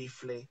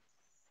briefly.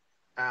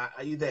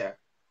 Are you there?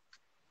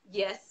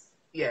 Yes.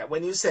 Yeah,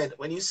 when you said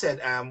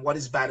what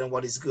is bad and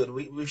what is good,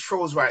 we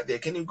froze right there.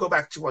 Can you go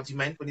back to what you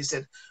meant when you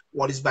said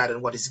what is bad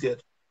and what is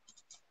good?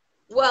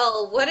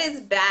 Well, what is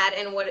bad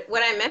and what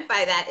I meant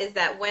by that is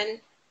that when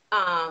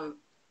um,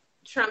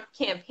 Trump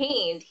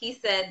campaigned, he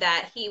said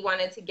that he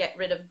wanted to get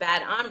rid of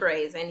bad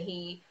hombres, and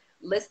he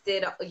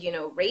listed,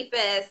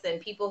 rapists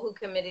and people who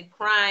committed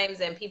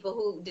crimes and people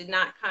who did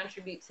not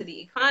contribute to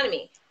the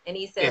economy. And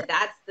he Yeah,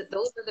 said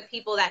those are the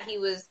people that he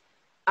was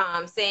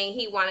saying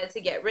he wanted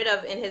to get rid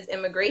of in his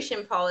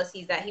immigration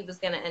policies that he was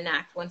going to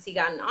enact once he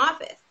got in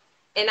office.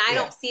 And I yeah.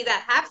 don't see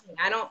that happening.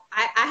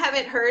 I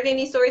haven't heard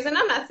any stories, and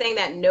I'm not saying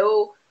that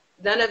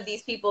none of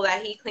these people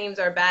that he claims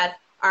are bad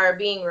are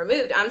being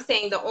removed. I'm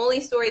saying the only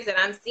stories that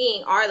I'm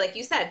seeing are, like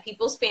you said,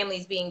 people's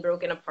families being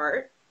broken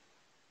apart,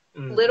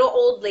 Mm, little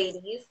old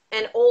ladies,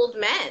 and old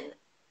men.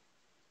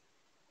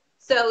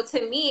 So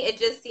to me, it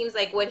just seems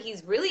like what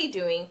he's really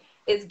doing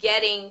is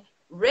getting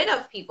rid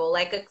of people,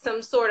 like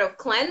some sort of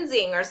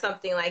cleansing or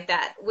something like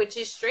that, which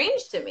is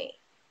strange to me.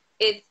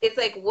 It's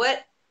like,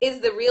 what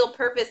is the real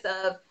purpose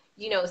of,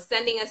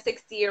 sending a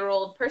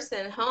 60-year-old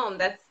person home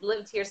that's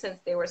lived here since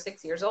they were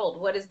 6 years old?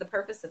 What is the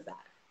purpose of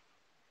that?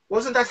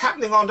 wasn't that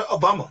happening under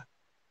Obama?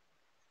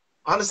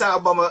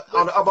 Understand Obama What,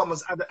 under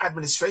Obama's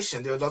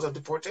administration? There was a lot of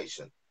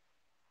deportation.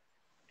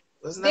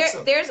 Wasn't that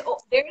so? there's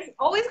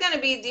always going to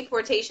be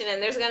deportation, and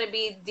there's going to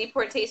be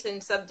deportation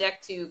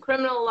subject to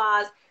criminal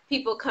laws,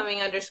 people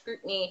coming under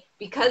scrutiny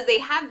because they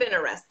have been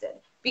arrested,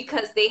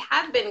 because they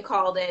have been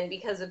called in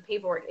because of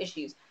paperwork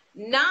issues.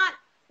 Not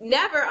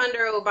Never under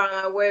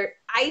Obama were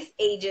ICE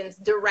agents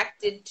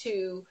directed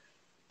to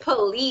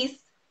police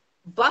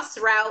bus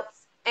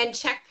routes and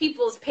check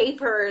people's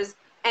papers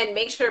and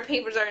make sure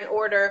papers are in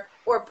order,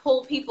 or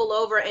pull people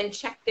over and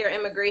check their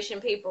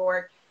immigration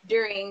paperwork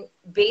during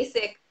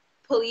basic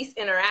police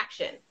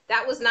interaction.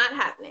 That was not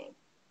happening.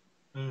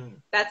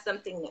 Mm, That's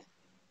something new.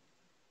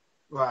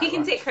 right, He can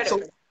right. take credit So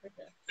for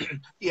that.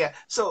 yeah.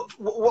 So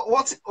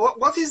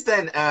what is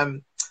then?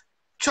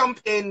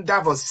 Trump in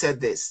Davos said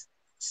this,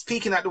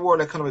 speaking at the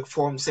World Economic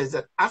Forum, says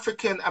that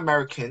African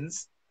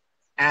Americans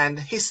and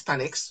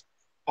Hispanics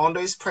under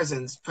his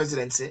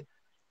presidency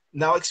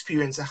now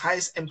experience the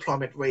highest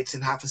employment rates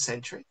in half a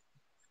century.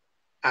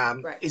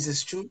 Right. Is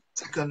this true?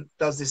 Second,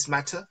 does this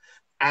matter?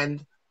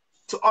 And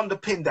to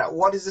underpin that,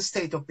 what is the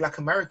state of Black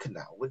America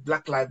now with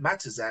Black Lives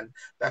Matters and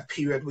that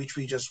period which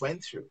we just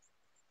went through?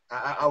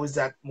 How is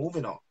that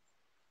moving on?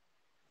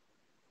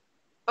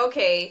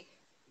 Okay.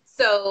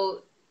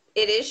 So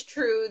it is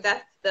true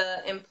that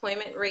the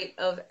unemployment rate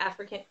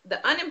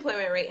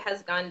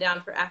has gone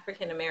down for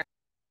African Americans.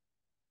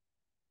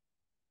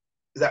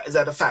 Is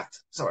that a fact?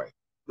 Sorry,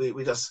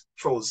 we just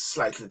froze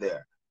slightly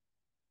there.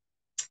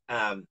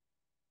 Um,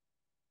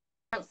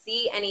 I don't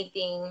see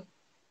anything.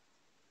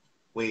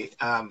 we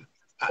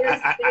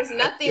There's yeah,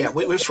 nothing.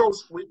 we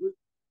froze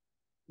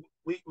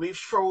we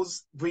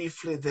froze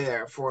briefly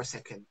there for a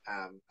second.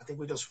 I think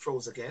we just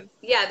froze again.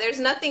 Yeah, there's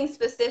nothing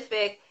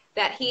specific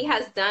that he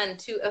has done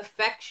to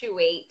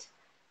effectuate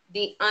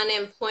the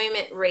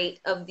unemployment rate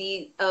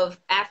of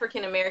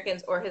African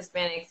Americans or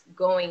Hispanics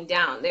going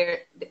down.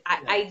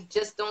 I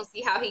just don't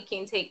see how he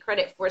can take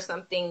credit for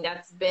something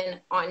that's been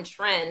on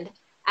trend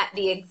at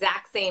the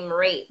exact same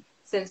rate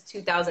since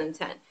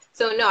 2010.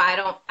 So no,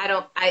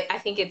 I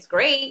think it's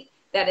great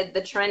that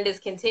the trend is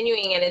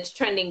continuing and it's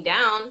trending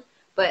down,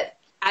 but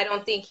I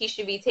don't think he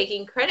should be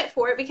taking credit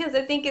for it, because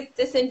I think it's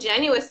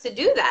disingenuous to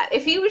do that.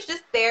 If he was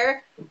just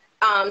there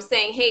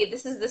saying, hey,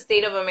 this is the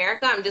state of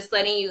America, I'm just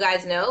letting you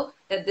guys know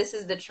that this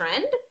is the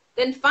trend,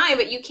 then fine,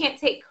 but you can't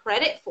take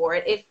credit for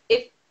it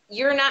if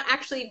you're not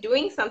actually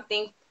doing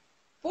something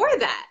for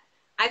that.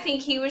 I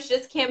think he was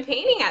just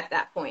campaigning at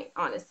that point,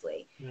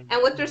 honestly. Mm-hmm.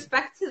 And with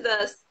respect to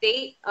the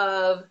state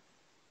of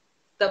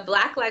the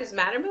Black Lives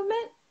Matter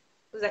movement,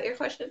 was that your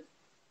question?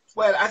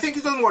 Well, I think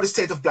it's more the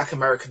state of Black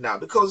America now,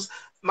 because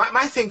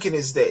my thinking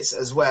is this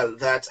as well,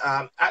 that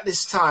at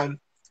this time,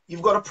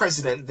 you've got a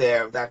president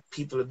there that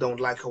people don't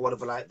like or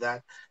whatever like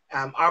that.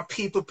 Are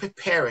people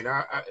preparing?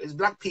 Is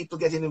Black people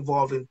getting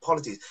involved in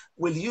politics?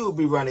 Will you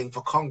be running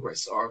for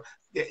Congress or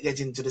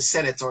get into the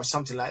Senate or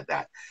something like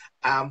that?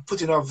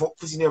 Putting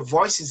your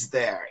voices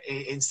there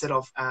instead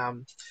of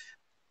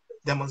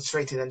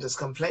demonstrating and just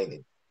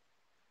complaining.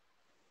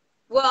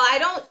 Well,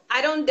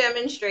 I don't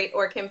demonstrate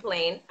or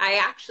complain. I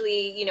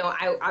actually,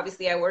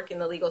 I work in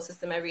the legal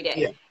system every day.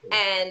 Yeah.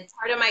 And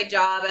part of my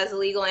job as a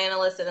legal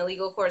analyst and a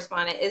legal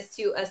correspondent is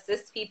to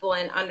assist people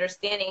in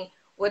understanding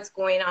what's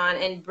going on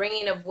and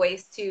bringing a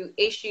voice to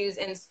issues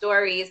and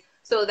stories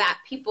so that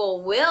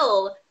people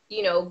will,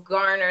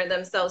 garner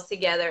themselves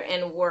together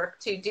and work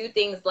to do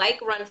things like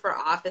run for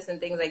office and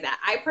things like that.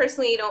 I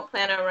personally don't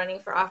plan on running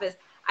for office.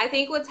 I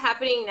think what's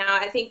happening now,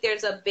 I think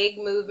there's a big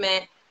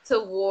movement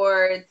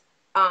towards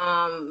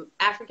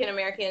African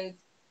Americans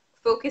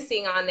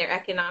focusing on their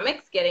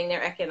economics, getting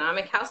their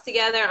economic house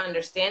together,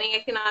 understanding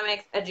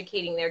economics,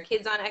 educating their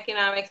kids on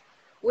economics,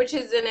 which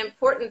is an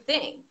important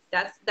thing.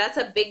 That's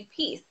a big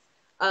piece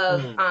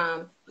of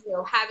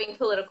having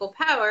political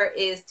power,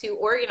 is to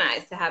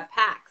organize, to have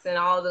PACs and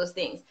all of those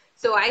things.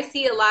 So I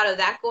see a lot of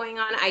that going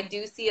on. I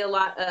do see a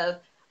lot of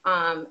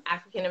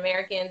African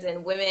Americans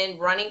and women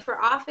running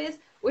for office,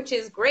 which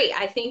is great.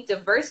 I think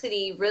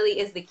diversity really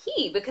is the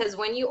key, because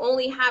when you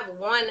only have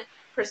one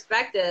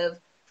perspective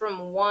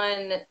from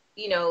one,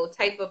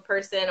 type of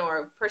person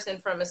or person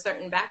from a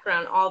certain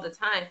background all the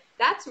time,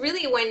 that's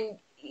really when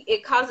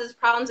it causes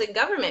problems in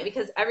government,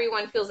 because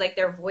everyone feels like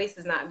their voice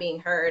is not being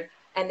heard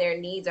and their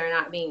needs are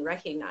not being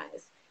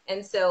recognized.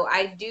 And so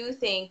I do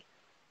think,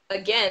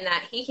 again,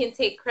 that he can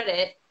take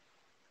credit,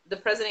 the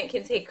president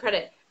can take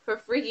credit for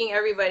freaking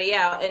everybody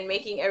out and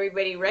making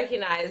everybody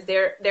recognize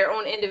their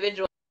own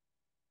individual.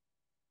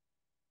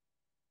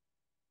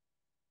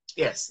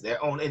 Yes,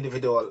 their own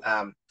individual.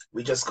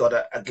 We just got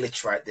a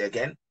glitch right there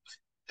again.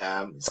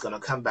 It's going to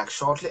come back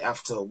shortly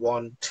after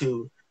 1,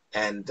 2,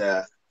 and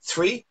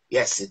 3.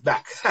 Yes, it's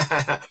back.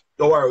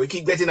 Don't worry, we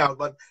keep getting out,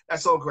 but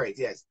that's all great.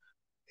 Yes.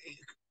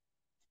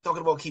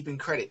 Talking about keeping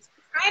credit.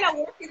 Trying to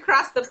work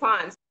across the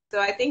pond. So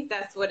I think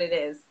that's what it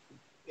is.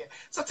 Yeah.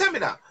 So tell me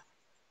now.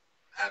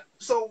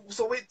 So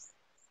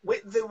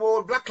with the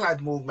whole Black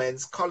Lives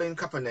movements, Colin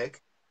Kaepernick,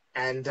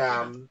 and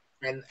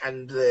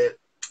the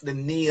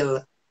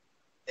Neil,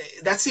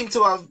 that seemed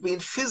to have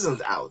been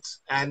fizzled out.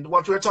 And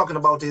what we're talking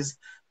about is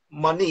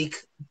Monique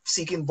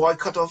seeking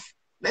boycott of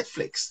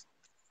Netflix.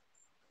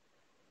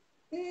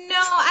 No,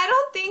 I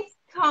don't think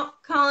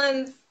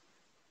Colin's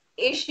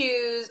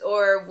issues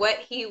or what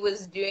he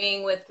was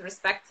doing with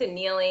respect to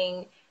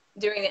kneeling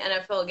during the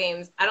NFL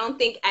games, I don't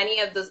think any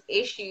of those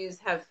issues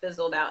have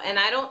fizzled out. And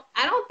I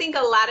don't think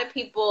a lot of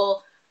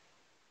people,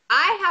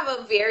 I have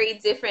a very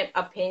different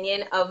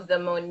opinion of the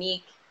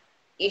Monique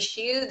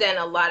issue than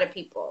a lot of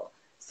people.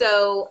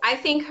 So I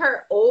think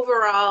her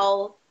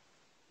overall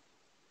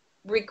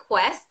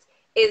request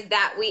is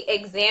that we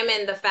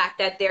examine the fact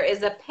that there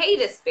is a pay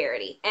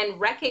disparity and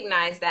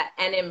recognize that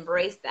and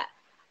embrace that.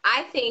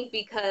 I think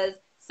because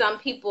some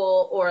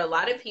people or a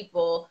lot of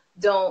people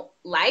don't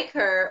like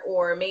her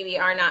or maybe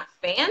are not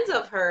fans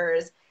of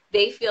hers,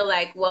 they feel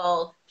like,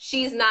 well,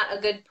 she's not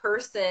a good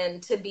person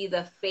to be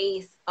the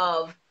face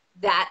of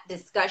that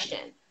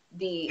discussion.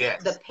 The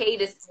pay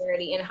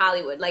disparity in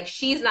Hollywood. Like,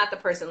 she's not the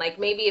person. Like,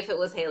 maybe if it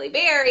was Halle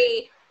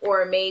Berry,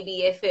 or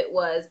maybe if it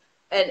was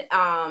an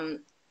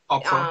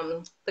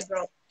the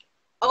girl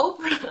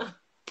Oprah,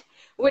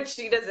 which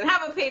she doesn't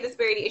have a pay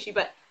disparity issue,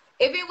 but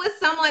if it was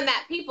someone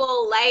that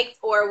people liked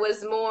or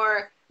was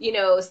more,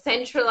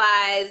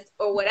 centralized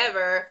or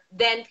whatever,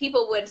 then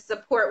people would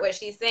support what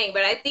she's saying.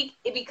 But I think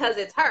because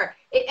it's her,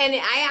 and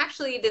I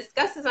actually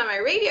discussed this on my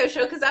radio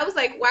show, because I was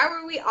like, why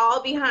were we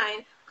all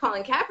behind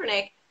Colin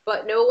Kaepernick?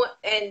 But no one,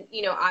 and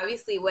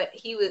obviously what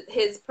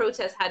his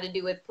protest had to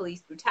do with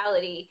police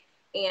brutality,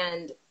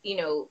 and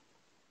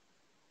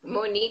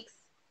Monique's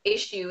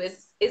issue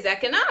is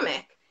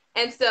economic.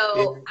 And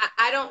so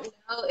I don't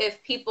know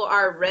if people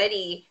are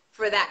ready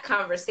for that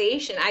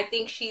conversation. I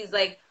think she's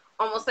like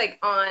almost like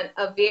on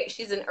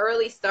she's an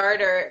early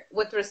starter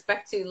with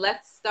respect to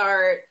let's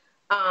start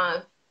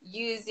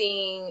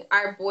using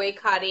our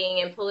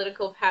boycotting and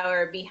political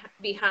power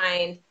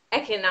behind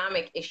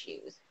economic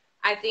issues.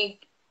 I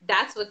think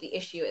that's what the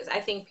issue is. I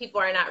think people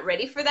are not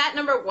ready for that,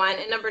 number one.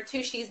 And number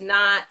two, she's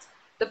not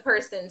the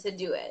person to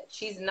do it.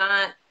 She's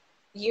not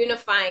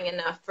unifying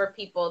enough for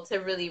people to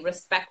really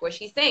respect what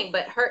she's saying.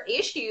 But her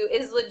issue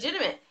is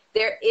legitimate.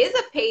 There is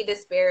a pay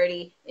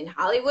disparity in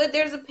Hollywood.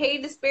 There's a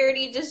pay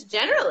disparity just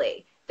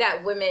generally,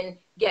 that women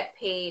get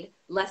paid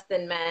less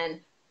than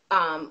men.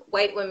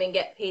 White women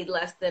get paid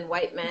less than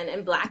white men,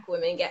 and black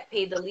women get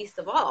paid the least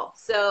of all.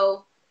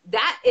 So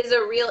that is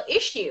a real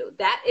issue.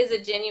 That is a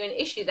genuine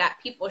issue that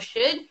people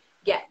should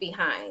get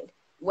behind.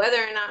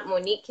 Whether or not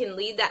Monique can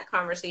lead that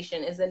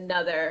conversation is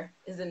another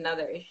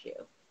issue.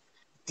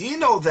 Do you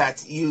know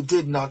that you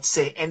did not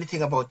say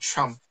anything about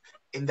Trump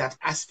in that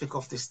aspect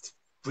of this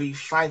brief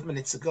 5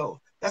 minutes ago?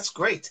 That's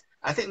great.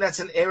 I think that's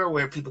an area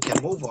where people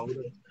can move on.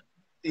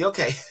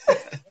 Okay.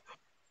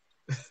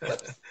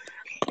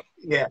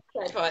 Yeah.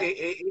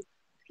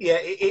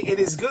 It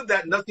is good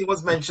that nothing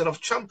was mentioned of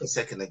Trump a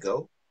second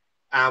ago,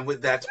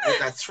 with that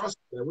thrust,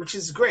 which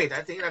is great.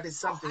 I think that is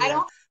something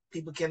that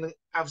people can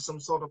have some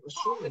sort of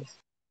assurance.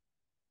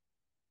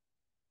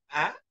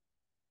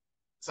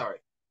 Sorry.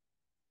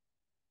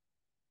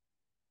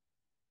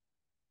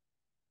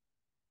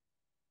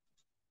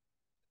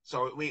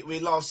 So we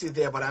lost you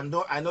there, but I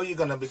know you're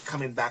gonna be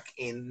coming back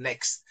in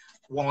next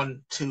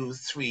 1, 2,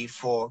 3,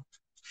 4,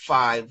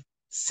 5,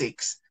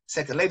 6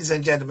 seconds. Ladies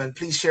and gentlemen,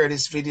 please share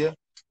this video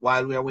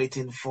while we are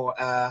waiting for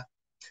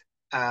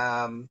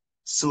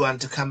Sue-Ann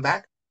to come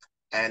back.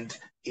 And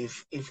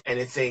if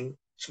anything,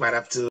 she might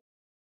have to.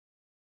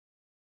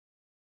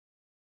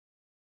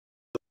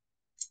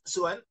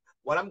 Sue-Ann,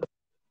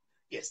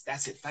 yes,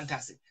 that's it.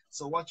 Fantastic.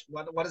 So what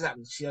has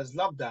happened? She has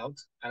logged out,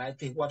 and I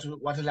think what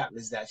will happen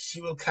is that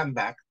she will come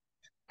back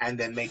and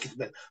then make it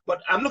better.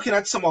 But I'm looking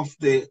at some of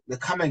the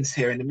comments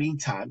here in the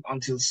meantime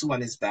until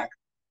Sue-Ann is back.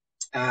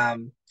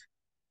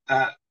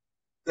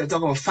 They're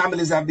talking about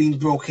families are being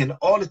broken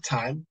all the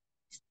time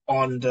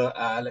on the,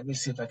 let me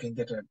see if I can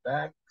get her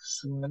back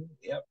soon.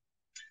 Yep.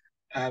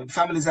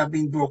 Families are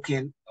being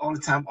broken all the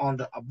time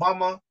under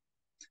Obama.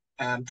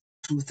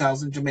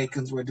 2,000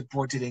 Jamaicans were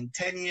deported in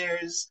 10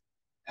 years.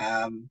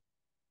 Yeah,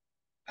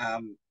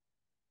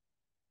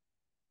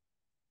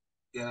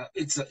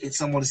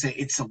 someone say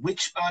it's a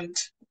witch hunt.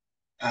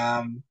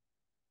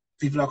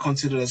 People are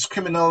considered as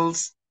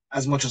criminals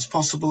as much as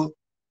possible.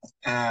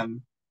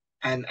 And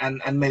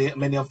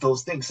many of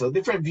those things. So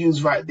different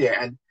views right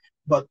there.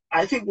 But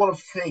I think one of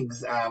the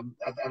things, and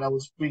I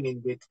was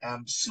bringing with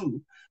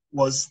Sue,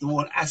 was the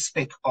whole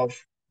aspect of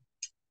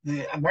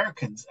the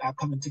Americans are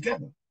coming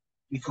together.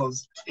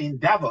 Because in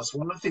Davos,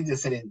 one of the things they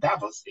said in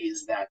Davos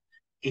is that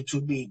it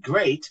would be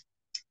great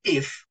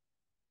if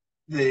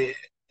the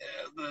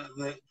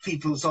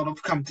people sort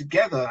of come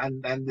together,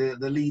 and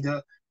the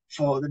leader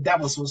for the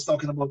Davos was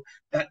talking about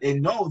that they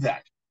know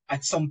that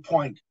at some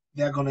point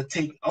they're going to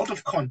take out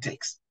of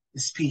context the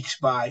speech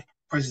by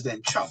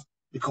President Trump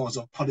because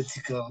of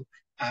political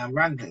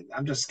wrangling.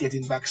 I'm just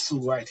getting back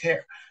Sue right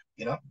here,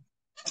 you know.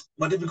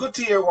 But it'd be good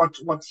to hear what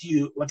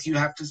you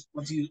have to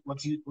what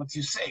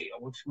you say,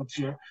 or what's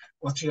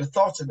your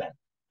thoughts on that.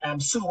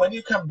 Sue, when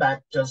you come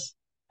back, just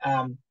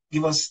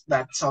give us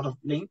that sort of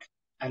link,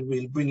 and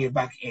we'll bring you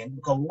back in,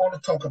 because we want to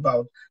talk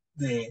about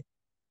the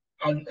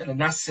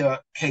Nasser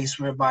case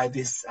whereby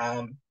this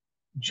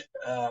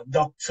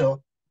doctor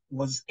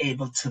was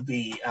able to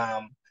be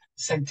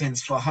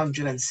sentenced for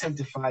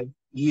 175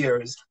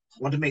 years. I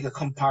want to make a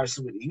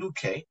comparison with the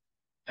UK.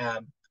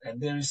 And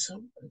there is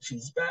Sue, and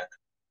she's back.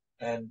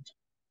 And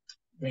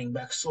bring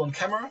back Sue on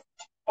camera.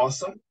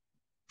 Awesome.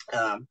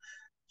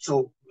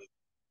 So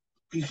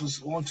people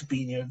want to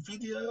be in your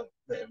video.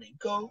 There we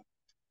go.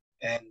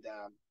 And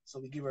so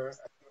we give her a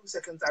few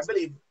seconds. I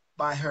believe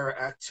by her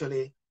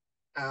actually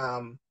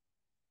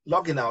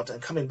logging out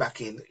and coming back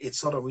in, it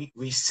sort of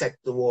reset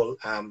the whole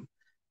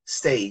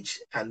stage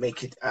and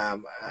make it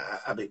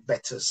a bit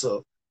better.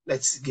 So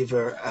let's give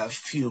her a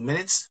few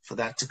minutes for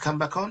that to come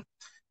back on.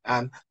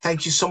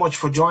 Thank you so much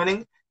for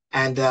joining,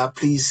 and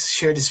please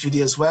share this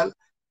video as well.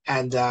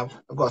 And I've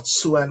got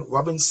Sue-Ann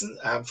Robinson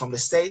from the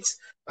States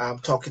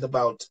talking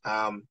about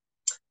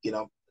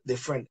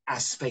different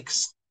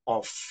aspects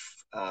of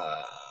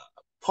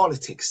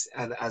politics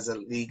and as a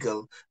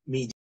legal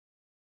media.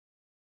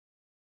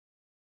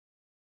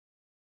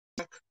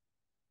 There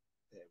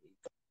we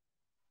go.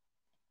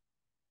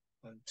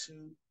 1,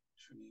 2,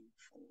 3,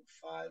 4,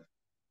 5.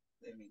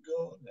 There we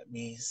go. Let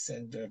me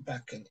send her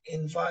back an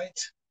invite.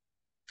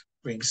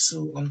 Bring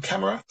Sue on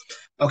camera.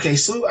 Okay,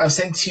 Sue, I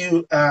sent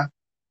you an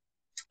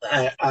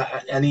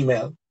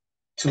email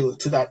to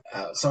that.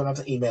 Sorry, not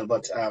an email,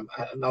 but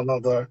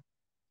another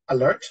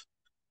alert.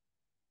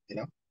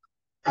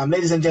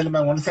 Ladies and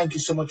gentlemen, I want to thank you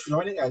so much for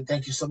joining, and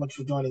thank you so much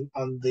for joining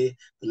on the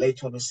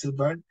late one with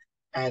SYLBOURNE,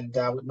 and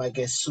with my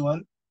guest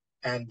Sue-Ann,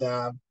 and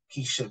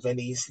Keisha,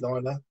 Venice,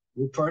 Lorna,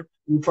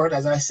 Rupert,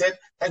 as I said,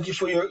 thank you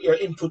for your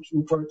input,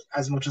 Rupert,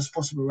 as much as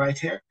possible right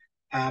here.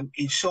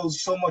 It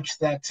shows so much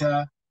that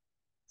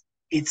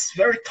it's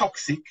very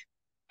toxic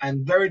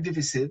and very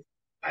divisive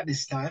at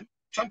this time.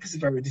 Trump is a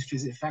very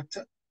divisive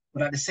factor,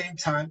 but at the same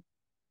time,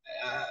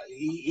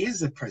 he is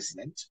the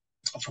president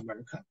of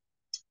America.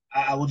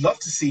 I would love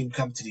to see him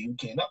come to the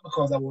UK, not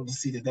because I want to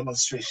see the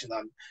demonstration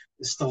on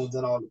the stones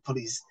and all the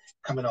police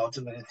coming out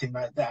and anything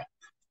like that,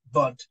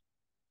 but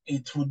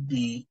it would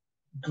be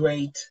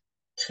great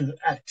to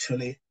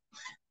actually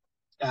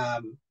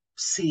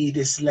see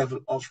this level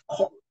of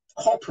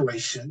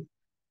cooperation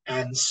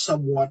and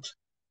somewhat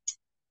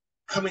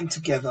coming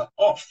together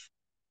of,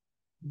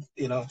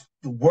 the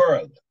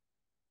world,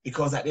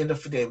 because at the end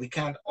of the day, we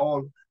can't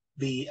all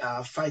be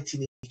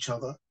fighting each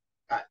other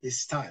at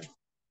this time.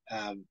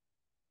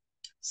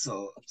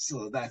 So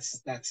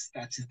that's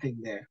the thing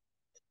there.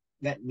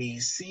 Let me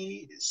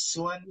see.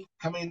 Swan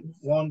coming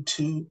 1,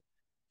 2,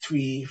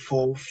 3,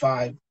 4,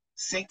 5,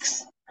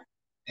 6.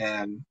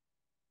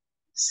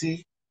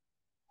 See.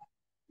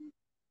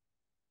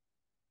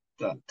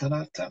 Dun, dun,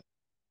 dun, dun.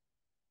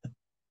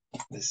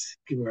 Let's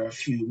give her a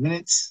few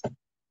minutes.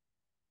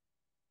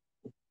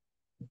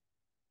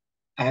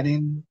 Add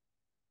in.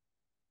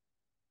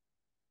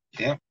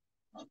 Yep.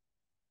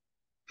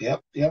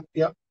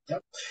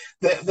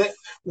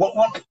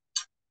 One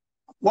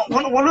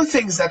of the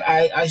things that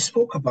I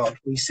spoke about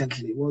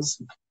recently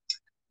was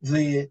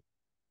the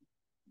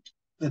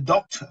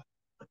doctor,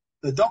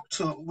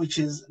 which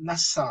is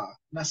Nassar,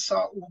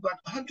 who got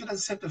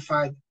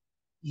 175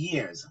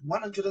 years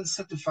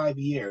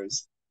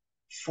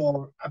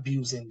for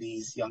abusing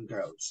these young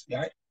girls,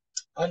 right?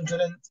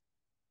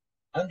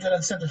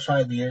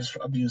 175 years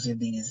for abusing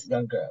these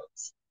young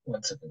girls.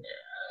 Once again,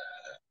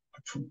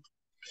 approved.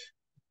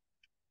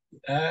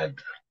 And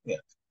yeah,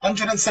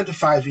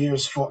 175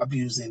 years for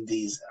abusing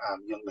these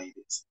young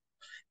ladies.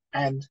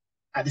 And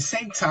at the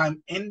same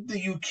time, in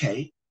the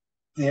UK,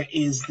 there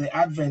is the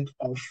advent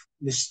of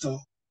Mr.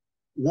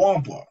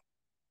 Warburton,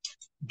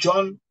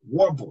 John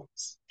Warburton.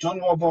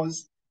 John Warburton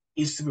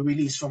is to be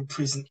released from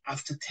prison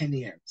after 10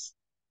 years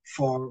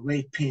for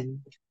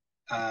raping,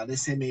 they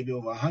say maybe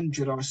over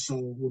 100 or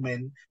so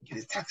women in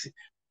a taxi.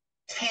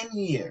 10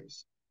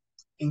 years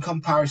in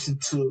comparison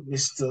to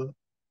Mr.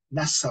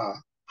 Nassar,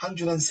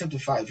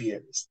 175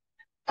 years.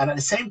 And at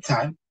the same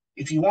time,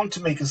 if you want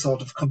to make a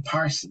sort of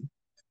comparison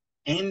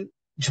in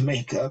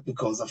Jamaica,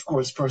 because of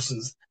course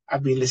persons,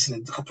 I've been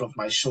listening to a couple of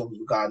my shows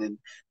regarding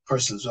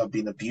persons who have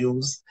been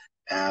abused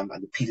and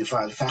the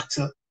pedophile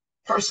factor.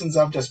 Persons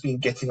have just been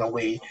getting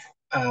away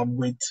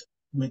with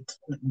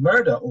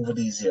murder over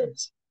these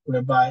years,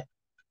 whereby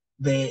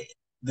they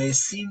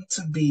seem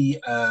to be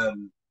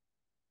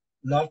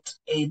not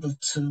able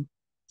to.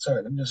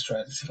 Sorry, let me just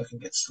try to see if I can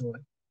get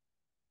slowly.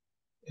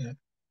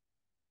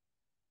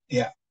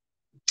 Yeah.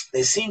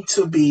 They seem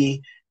to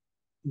be.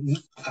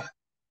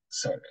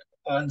 Sorry,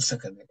 1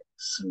 second.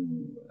 So,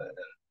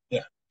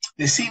 yeah,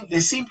 they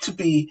seem to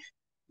be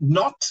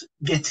not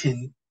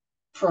getting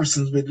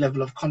persons with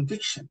level of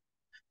conviction.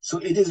 So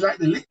it is like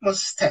the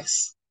litmus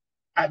test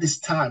at this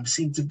time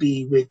seem to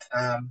be with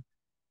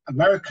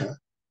America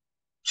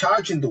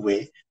charging the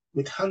way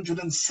with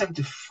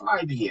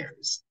 175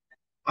 years.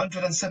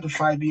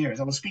 175 years.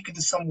 I was speaking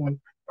to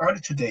someone earlier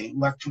today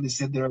who actually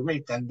said they were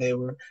raped and they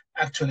were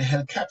actually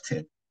held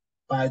captive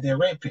by their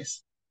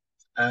rapist.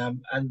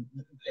 And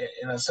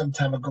some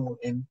time ago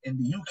in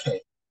the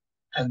UK.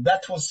 And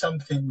that was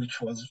something which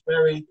was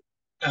very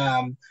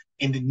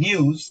in the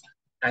news,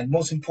 and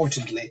most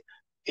importantly,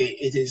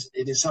 it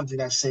is something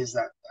that says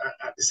that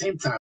at the same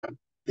time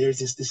there is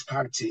this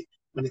disparity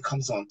when it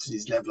comes on to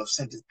this level of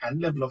sentence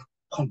and level of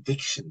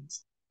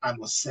convictions, I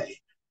must say.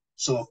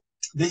 So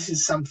this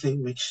is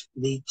something which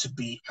need to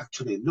be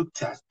actually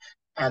looked at,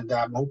 and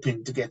I'm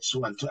hoping to get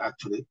someone to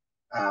actually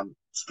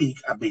speak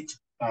a bit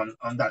on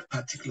that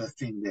particular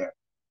thing there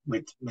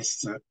with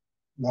Mr.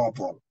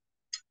 Warburton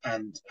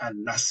and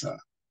Nasser,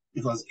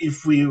 because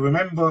if we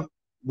remember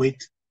with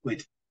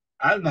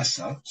Al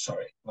Nasser,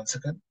 sorry, 1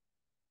 second,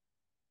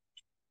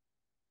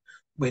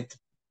 with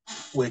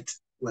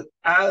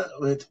Al,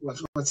 with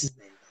what's his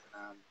name?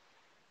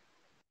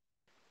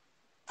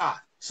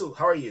 So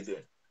how are you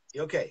doing?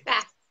 You okay?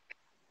 Yeah.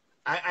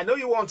 I know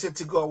you wanted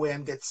to go away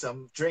and get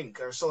some drink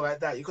or so like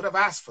that. You could have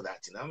asked for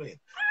that, you know what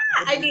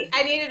I mean?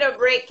 I needed a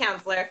break,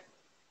 counselor.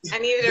 I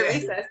needed a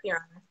recess, Your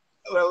Honor.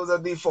 Well, it was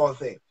a default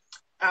thing.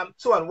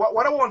 So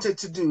what I wanted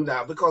to do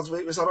now, because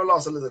we sort of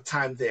lost a little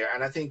time there,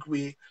 and I think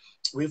we've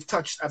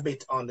touched a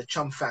bit on the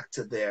chum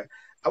factor there.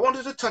 I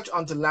wanted to touch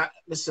on to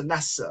Mr.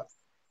 Nasser.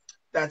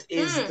 That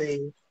is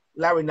the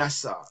Larry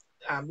Nasser.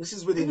 This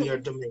is within your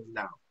domain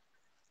now.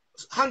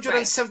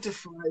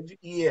 175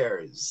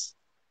 years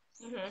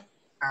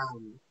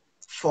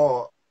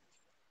for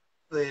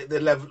the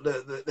level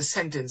the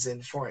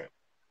sentencing for him.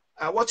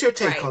 What's your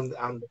take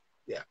on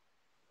yeah?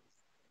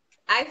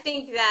 I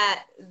think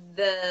that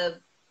the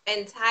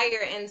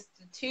entire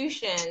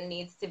institution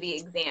needs to be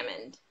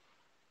examined,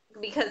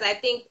 because I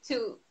think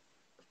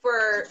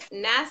for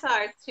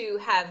Nassar to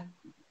have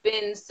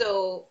been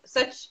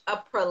such a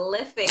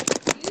prolific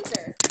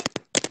user.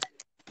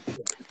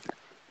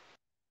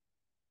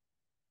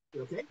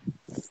 You okay?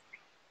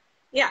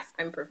 Yeah,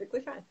 I'm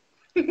perfectly fine.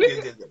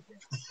 Good.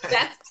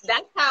 That's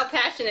how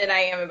passionate I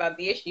am about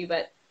the issue.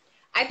 But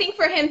I think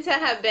for him to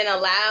have been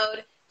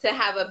allowed to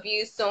have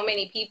abused so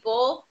many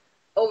people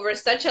over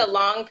such a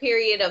long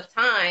period of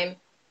time,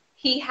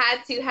 he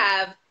had to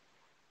have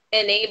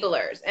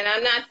enablers. And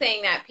I'm not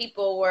saying that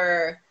people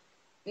were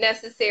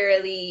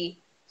necessarily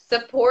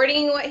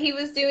supporting what he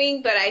was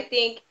doing, but I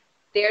think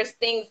there's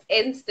things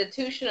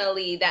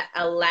institutionally that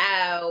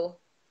allow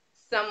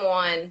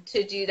someone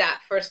to do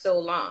that for so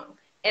long.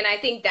 And I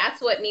think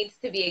that's what needs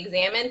to be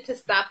examined to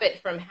stop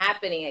it from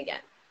happening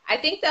again. I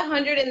think the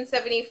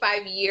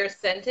 175-year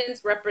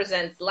sentence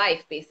represents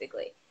life,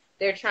 basically.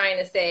 They're trying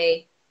to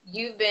say,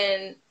 you've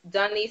been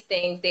done these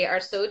things, they are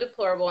so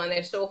deplorable and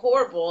they're so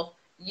horrible,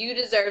 you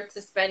deserve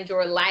to spend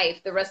your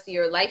life, the rest of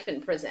your life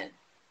in prison.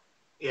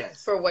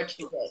 Yes. For what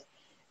you did.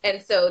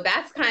 And so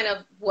that's kind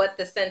of what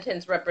the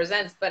sentence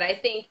represents. But I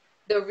think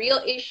the real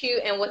issue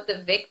and what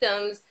the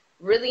victims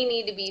really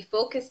need to be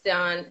focused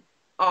on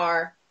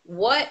are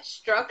what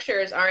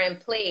structures are in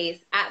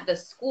place at the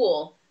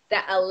school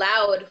that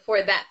allowed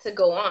for that to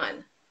go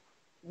on.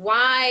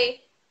 Why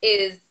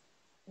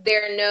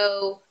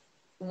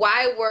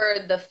were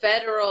the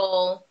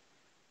federal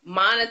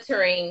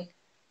monitoring,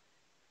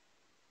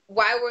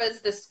 why was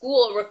the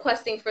school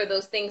requesting for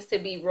those things to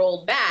be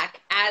rolled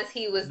back as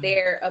he was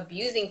there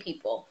abusing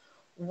people?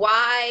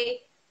 Why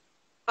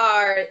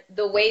are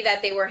the way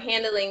that they were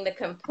handling the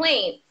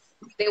complaints,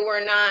 they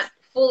were not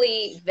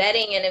fully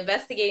vetting and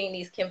investigating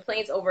these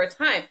complaints over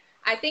time?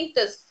 I think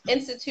the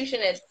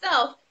institution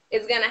itself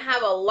is going to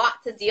have a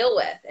lot to deal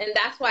with. And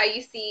that's why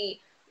you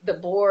see the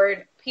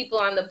board, people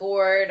on the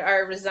board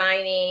are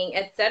resigning,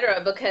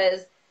 etc.,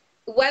 because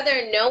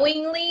whether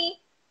knowingly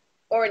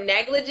or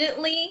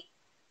negligently,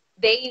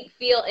 they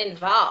feel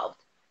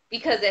involved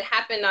because it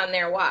happened on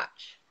their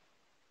watch.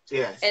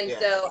 Yes. And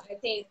so I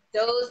think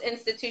those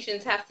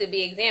institutions have to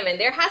be examined.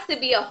 There has to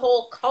be a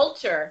whole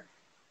culture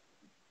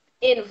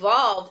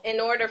involved in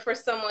order for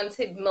someone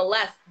to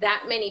molest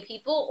that many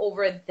people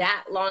over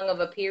that long of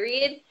a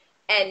period,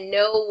 and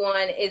no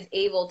one is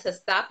able to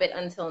stop it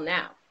until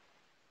now.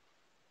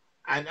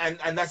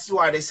 And that's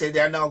why they say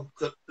they're now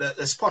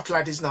the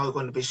spotlight is now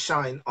going to be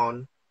shined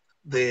on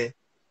the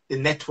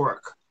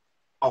network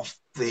of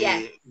the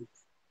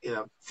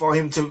Yes. For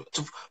him to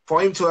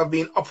have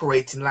been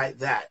operating like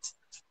that,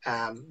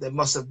 there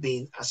must have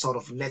been a sort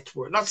of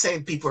network. Not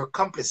saying people are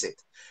complicit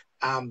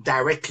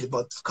directly,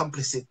 but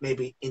complicit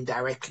maybe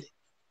indirectly.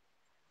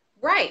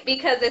 Right,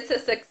 because it's a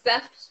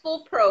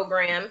successful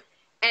program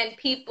and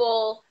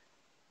people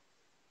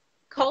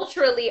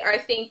culturally are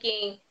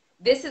thinking,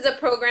 this is a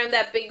program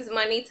that brings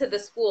money to the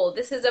school.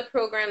 This is a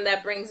program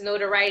that brings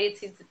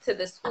notoriety to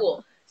the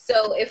school.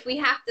 So if we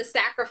have to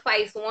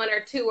sacrifice 1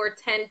 or 2 or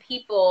 10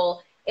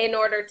 people in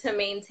order to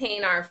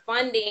maintain our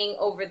funding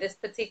over this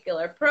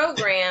particular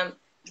program,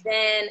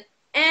 then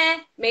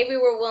maybe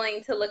we're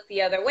willing to look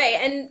the other way.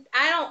 And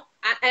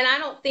I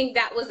don't think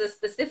that was a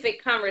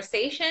specific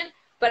conversation,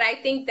 but I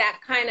think that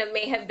kind of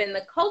may have been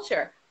the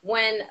culture.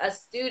 When a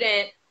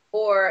student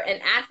or an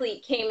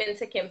athlete came in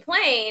to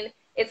complain,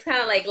 it's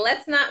kind of like,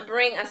 let's not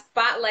bring a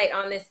spotlight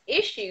on this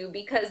issue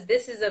because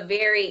this is a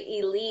very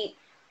elite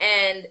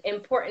and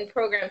important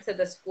program to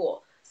the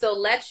school. So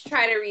let's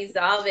try to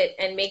resolve it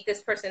and make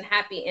this person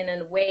happy in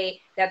a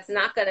way that's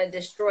not going to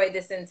destroy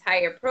this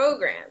entire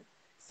program.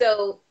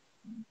 So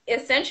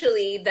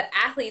essentially, the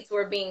athletes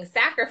were being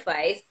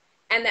sacrificed,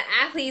 and the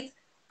athletes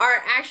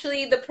are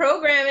actually the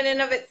program in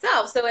and of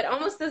itself. So it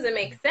almost doesn't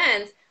make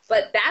sense,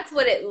 but that's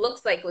what it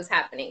looks like was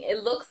happening.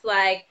 It looks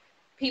like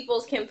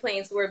people's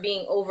complaints were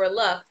being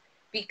overlooked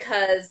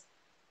because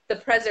the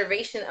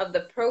preservation of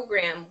the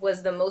program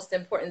was the most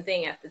important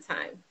thing at the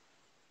time.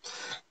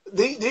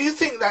 Do you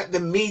think that the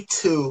Me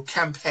Too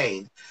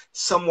campaign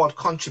somewhat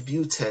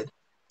contributed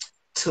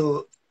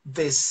to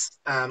this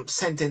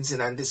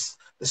sentencing and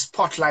the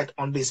spotlight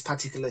on this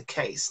particular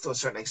case to a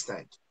certain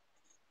extent?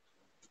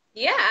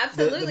 Yeah,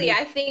 absolutely.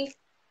 I think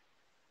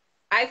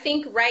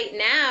right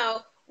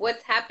now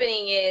what's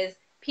happening is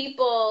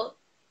people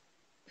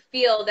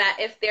feel that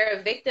if they're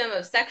a victim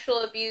of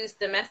sexual abuse,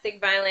 domestic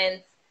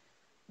violence,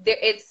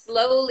 it's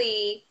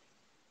slowly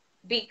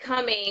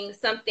becoming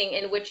something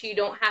in which you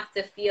don't have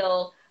to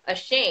feel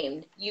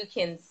ashamed. You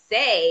can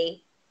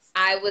say,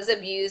 I was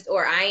abused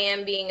or I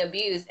am being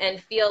abused,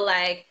 and feel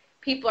like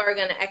people are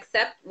going to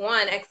accept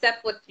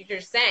what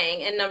you're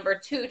saying, and number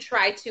 2,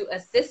 try to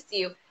assist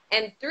you,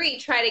 and 3,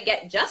 try to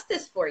get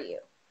justice for you.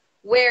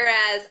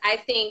 Whereas I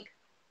think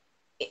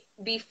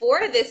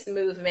before this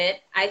movement,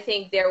 I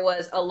think there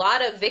was a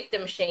lot of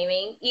victim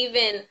shaming,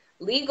 even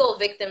legal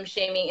victim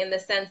shaming, in the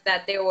sense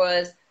that there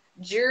was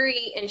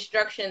jury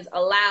instructions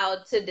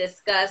allowed to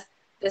discuss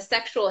the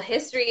sexual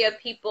history of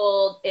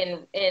people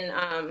in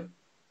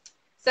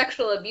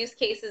sexual abuse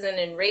cases and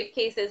in rape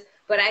cases.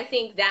 But I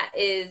think that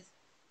is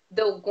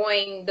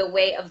going the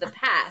way of the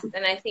past.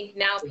 And I think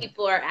now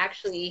people are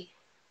actually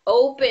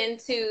open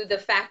to the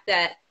fact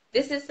that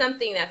this is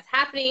something that's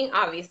happening.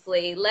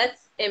 Obviously,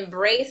 let's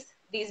embrace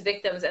these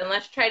victims and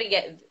let's try to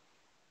get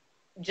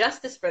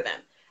justice for them,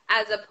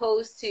 as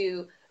opposed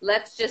to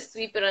let's just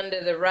sweep it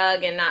under the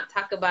rug and not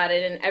talk about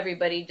it and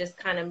everybody just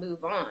kind of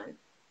move on.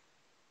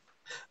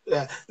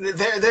 Yeah,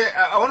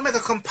 I want to make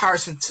a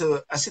comparison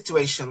to a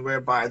situation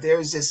whereby there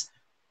is this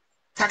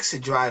taxi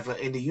driver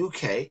in the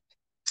UK,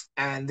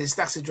 and this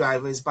taxi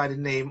driver is by the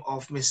name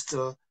of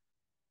Mr.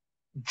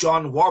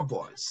 John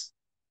Warboys.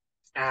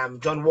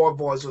 John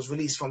Warboys was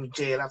released from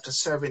jail after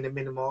serving the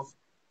minimum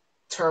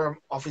term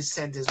of his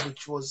sentence,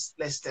 which was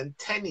less than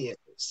 10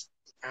 years.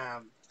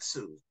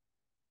 Sue,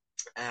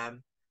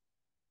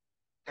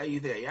 are you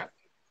there? Yeah,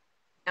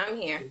 I'm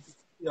here.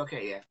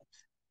 okay, yeah.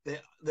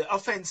 The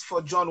offense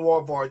for John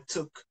Warboy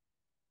took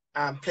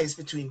place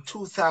between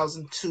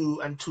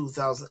 2002 and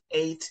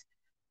 2008.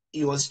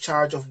 He was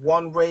charged of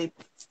 1 rape,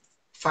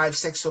 5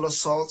 sexual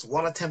assaults,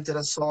 1 attempted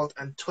assault,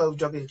 and 12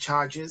 drugging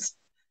charges.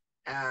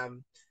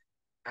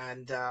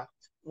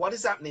 What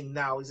is happening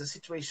now is a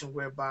situation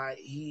whereby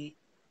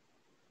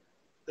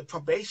the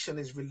probation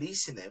is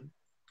releasing him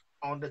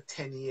under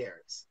 10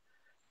 years.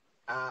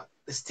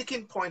 The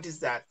sticking point is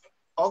that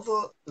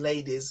other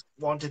ladies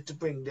wanted to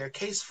bring their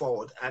case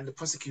forward, and the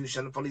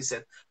prosecution and police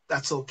said,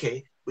 that's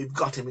okay, we've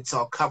got him, it's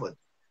all covered.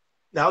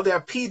 Now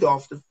they're peed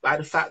off by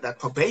the fact that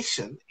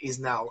probation is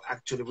now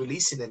actually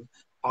releasing him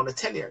under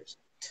 10 years.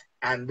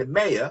 And the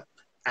mayor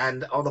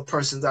and other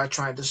persons are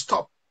trying to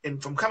stop him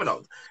from coming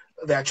out.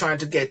 They're trying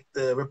to get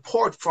the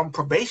report from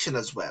probation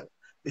as well,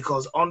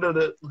 because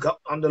under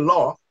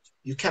law,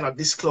 you cannot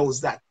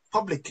disclose that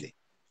publicly.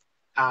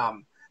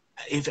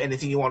 If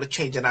anything, you want to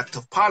change an act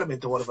of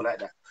parliament or whatever like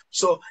that.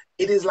 So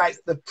it is like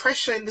the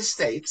pressure in the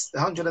States, the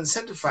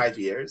 175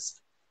 years,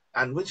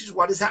 and which is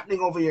what is happening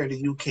over here in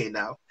the UK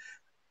now.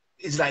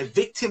 It's like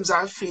victims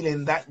are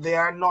feeling that they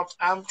are not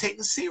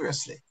taken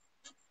seriously.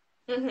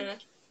 Mm-hmm.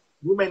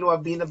 Women who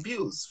have been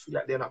abused feel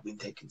like they're not being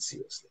taken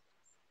seriously.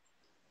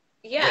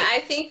 Yeah, I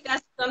think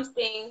that's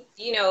something,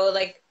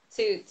 like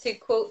to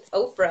quote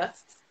Oprah,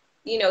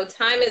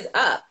 time is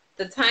up.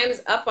 The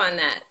time's up on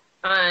that,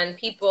 on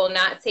people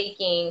not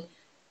taking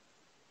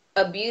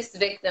abuse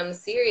victims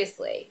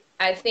seriously.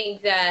 I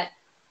think that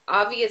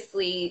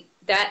obviously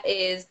that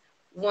is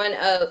one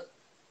of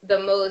the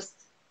most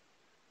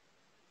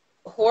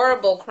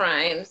horrible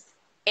crimes,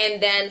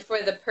 and then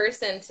for the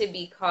person to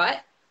be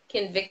caught,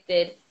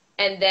 convicted,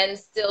 and then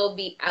still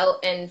be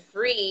out and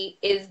free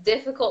is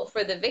difficult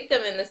for the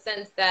victim, in the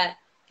sense that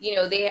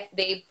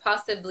they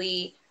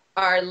possibly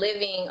are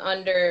living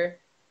under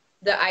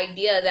the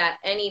idea that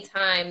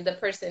anytime the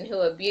person who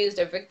abused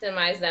or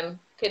victimized them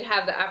could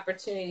have the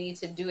opportunity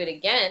to do it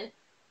again.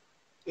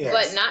 Yes.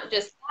 But not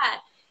just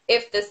that,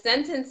 if the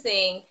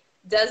sentencing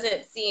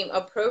doesn't seem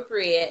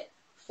appropriate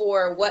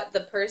for what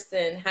the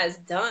person has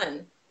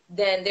done,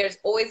 then there's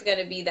always going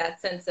to be that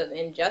sense of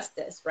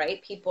injustice,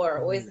 right? People are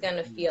always going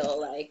to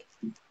feel like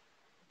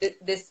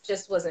this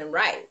just wasn't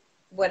right.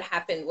 What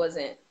happened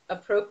wasn't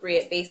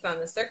appropriate based on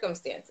the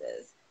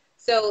circumstances.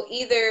 So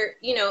either,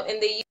 in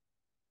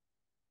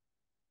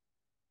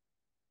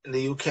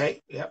the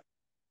UK, yeah.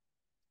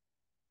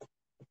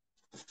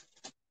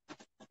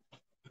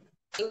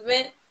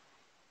 Movement.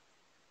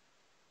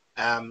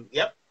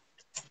 Yep.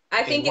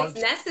 I think it's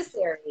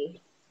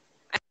necessary.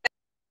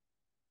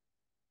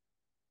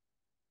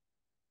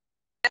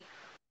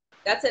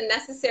 That's a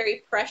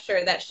necessary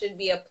pressure that should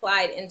be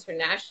applied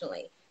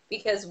internationally,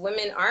 because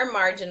women are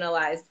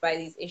marginalized by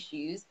these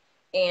issues,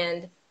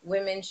 and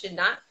women should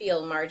not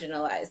feel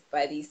marginalized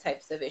by these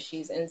types of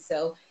issues. And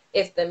so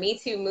if the Me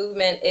Too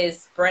movement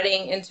is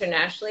spreading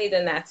internationally,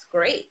 then that's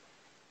great.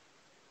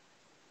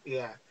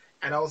 Yeah.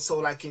 And also,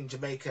 like in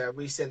Jamaica,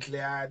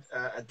 recently I had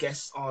a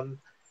guest on,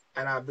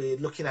 and I'll be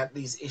looking at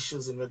these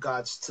issues in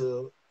regards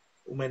to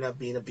women are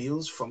being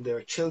abused from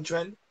their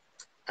children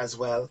as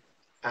well.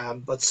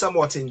 But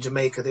somewhat in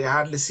Jamaica, there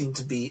hardly seem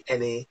to be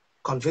any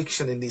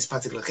conviction in these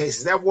particular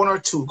cases. There are 1 or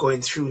 2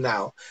 going through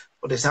now,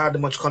 but there's hardly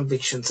much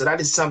conviction. So that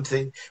is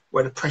something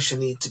where the pressure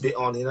needs to be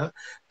on,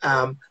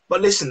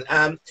 But listen,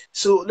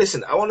 so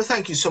listen, I want to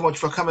thank you so much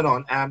for coming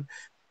on.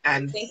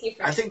 And thank you.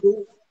 I think,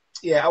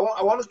 yeah,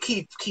 I want to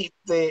keep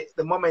the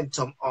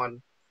momentum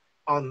on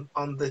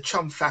the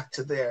Trump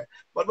factor there.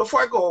 But before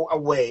I go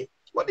away,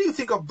 what do you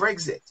think of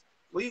Brexit?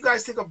 What do you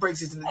guys think of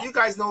Brexit? Do you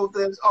guys know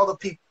there's other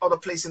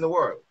place in the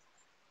world?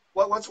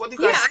 What do you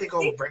guys think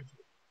of Brexit?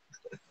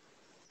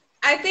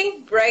 I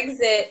think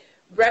Brexit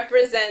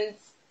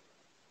represents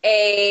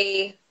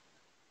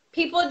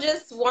people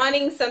just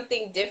wanting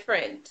something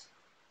different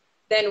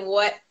than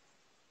what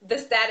the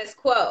status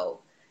quo.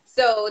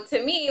 So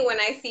to me,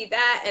 when I see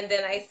that, and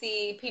then I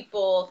see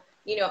people,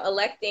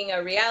 electing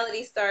a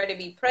reality star to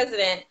be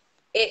president,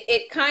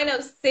 it kind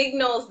of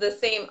signals the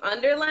same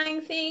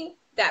underlying thing,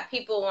 that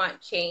people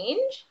want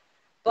change.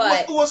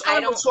 But who was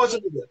Arnold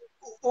Schwarzenegger?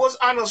 Who was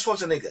Arnold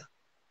Schwarzenegger?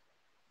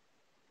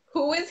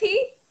 Who is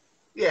he?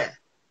 Yeah.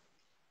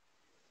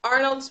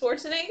 Arnold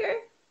Schwarzenegger?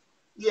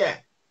 Yeah.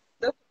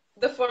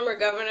 The former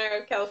governor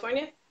of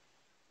California?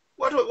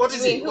 What You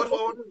is he? mean who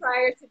was he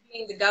prior to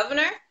being the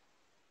governor?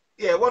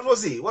 Yeah, what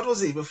was he? What was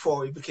he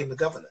before he became the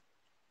governor?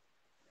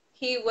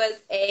 He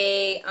was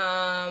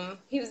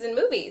he was in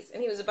movies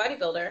and he was a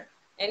bodybuilder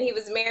and he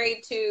was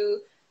married to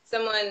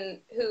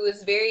someone who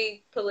was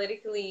very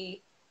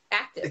politically The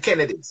active.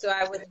 Kennedys. So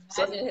I would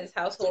imagine his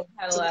household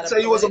had a lot of So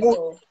he was a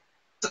political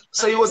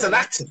so he was an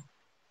undertones. actor.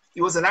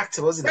 He was an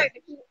actor, wasn't he? Right.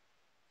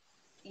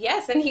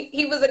 Yes, and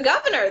he was a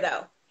governor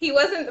though. He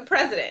wasn't the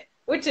president,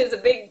 which is a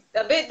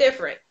bit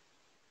different.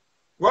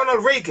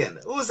 Ronald Reagan.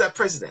 Who was that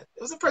president?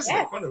 It was a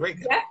president, Yes, Ronald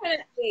Reagan.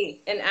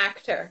 definitely an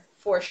actor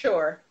for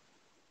sure.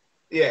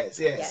 Yes.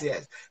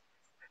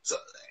 So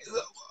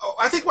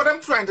I think what I'm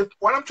trying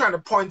to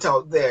point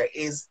out there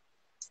is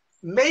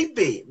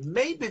maybe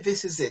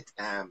this is it,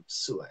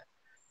 Sue.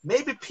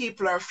 Maybe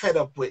people are fed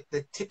up with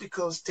the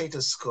typical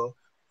status quo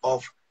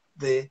of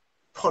the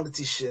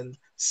politician,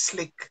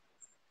 slick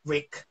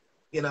Rick,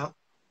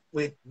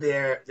 with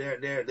their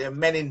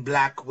men in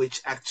black, which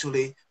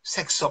actually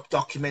sex up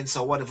documents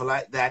or whatever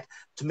like that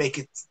to make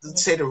it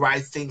say the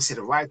right thing, say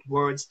the right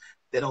words.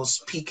 They don't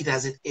speak it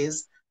as it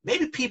is.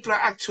 Maybe people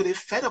are actually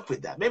fed up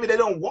with that. Maybe they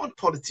don't want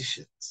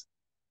politicians.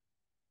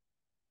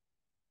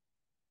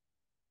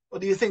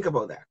 What do you think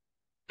about that?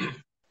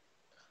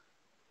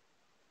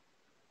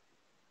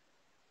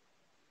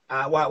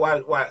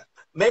 Why?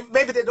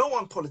 Maybe they don't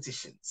want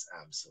politicians.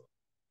 So,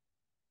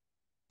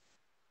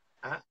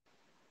 are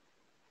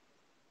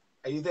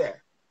you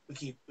there?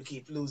 We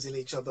keep losing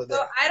each other there.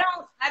 So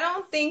I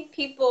don't think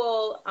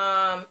people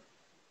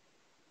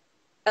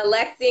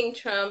electing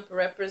Trump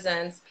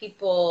represents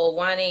people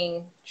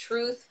wanting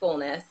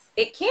truthfulness.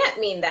 It can't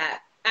mean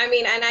that. I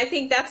mean, and I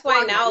think that's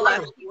why now a lot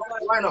of people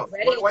are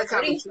ready. Why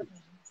can't be truth?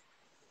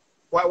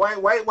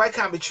 Why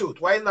can't be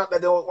truth? Why not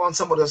that they want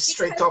somebody to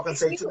straight talk and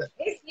say to them?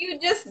 If you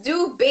just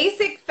do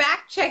basic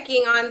fact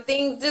checking on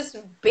things, just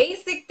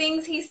basic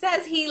things he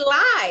says, he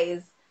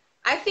lies.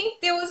 I think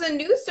there was a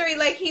news story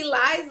like he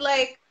lies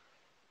like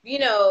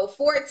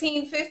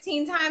 14,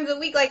 15 times a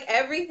week. Like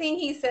everything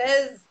he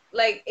says,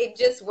 like it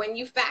just, when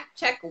you fact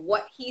check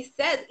what he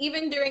says,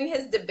 even during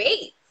his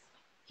debates,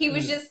 he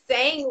was just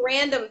saying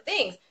random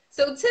things.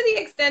 So to the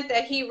extent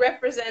that he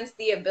represents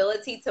the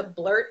ability to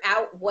blurt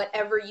out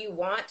whatever you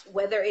want,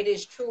 whether it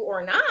is true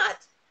or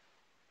not,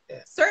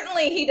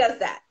 certainly he does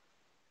that.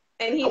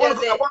 And he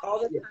does it all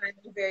the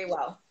time very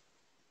well.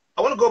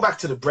 I want to go back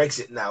to the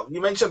Brexit now.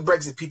 You mentioned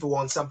Brexit, people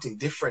want something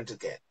different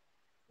again.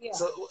 Yeah.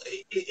 So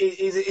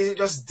is it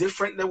just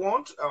different they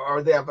want,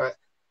 or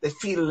they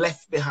feel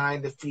left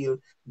behind, they feel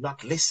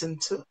not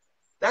listened to?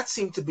 That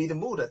seemed to be the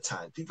mood at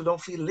times. People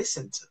don't feel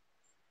listened to.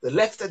 The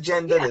left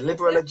agenda, the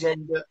liberal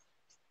agenda.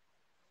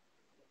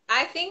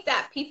 I think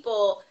that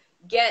people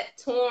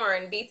get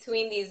torn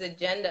between these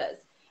agendas.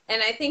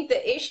 And I think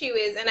the issue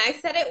is, and I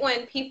said it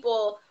when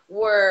people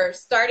were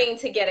starting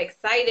to get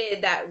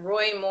excited that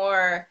Roy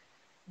Moore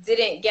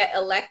didn't get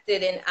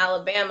elected in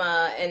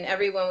Alabama, and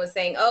everyone was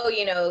saying,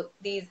 oh,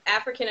 these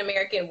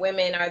African-American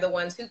women are the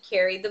ones who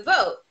carried the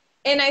vote.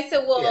 And I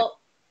said, well,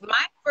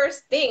 my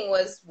first thing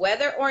was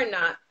whether or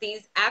not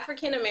these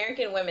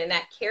African-American women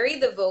that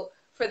carried the vote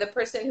for the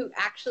person who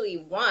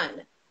actually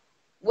won,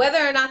 whether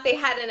or not they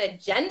had an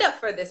agenda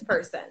for this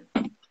person,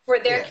 for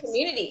their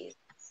communities,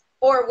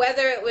 or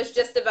whether it was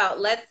just about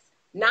let's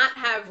not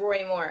have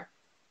Roy Moore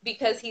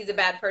because he's a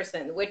bad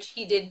person, which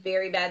he did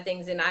very bad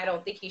things, and I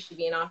don't think he should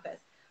be in office.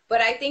 But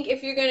I think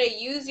if you're going to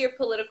use your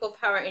political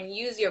power and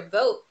use your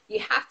vote, you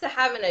have to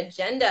have an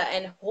agenda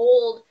and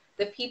hold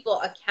the people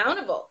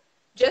accountable.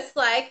 Just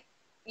like,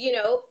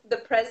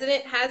 the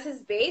president has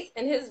his base,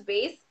 and his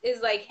base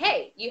is like,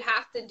 hey, you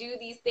have to do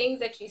these things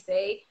that you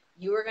say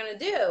you were going to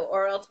do,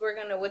 or else we're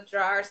going to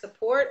withdraw our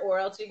support, or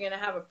else you're going to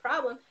have a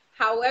problem.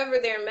 However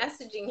they're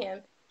messaging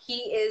him,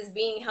 he is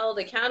being held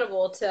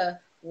accountable to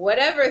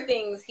whatever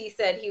things he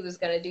said he was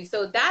going to do.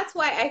 So that's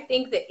why I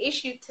think the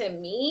issue to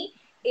me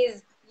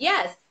is,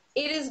 yes,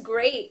 it is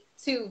great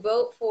to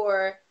vote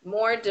for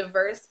more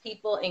diverse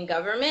people in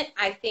government.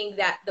 I think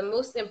that the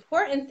most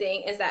important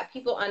thing is that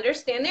people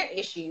understand their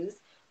issues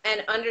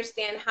and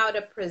understand how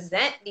to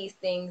present these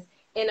things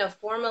in a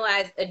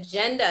formalized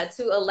agenda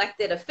to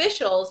elected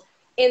officials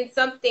in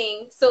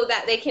something so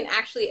that they can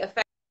actually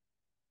affect.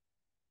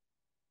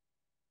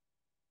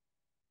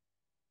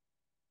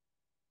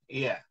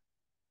 Yeah.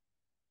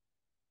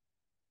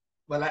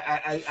 Well,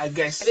 I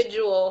guess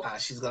individual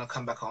she's going to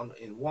come back on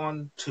in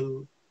 1,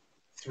 2,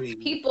 3.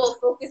 People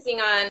focusing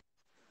on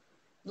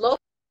local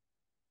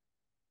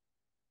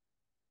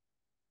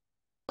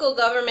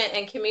government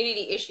and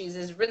community issues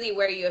is really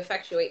where you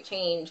effectuate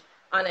change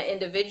on an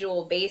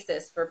individual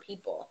basis for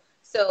people.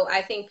 So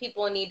I think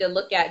people need to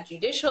look at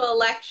judicial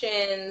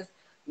elections,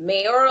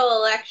 mayoral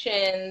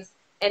elections,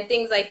 and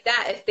things like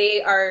that if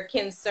they are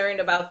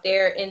concerned about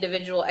their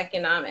individual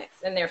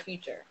economics and their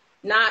future,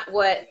 not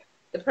what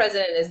the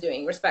president is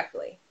doing,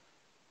 respectfully.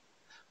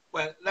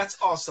 Well, that's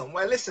awesome.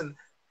 Well, listen,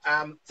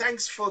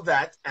 thanks for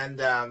that, and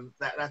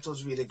that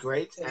was really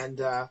great.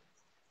 And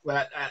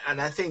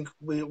and I think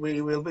we'll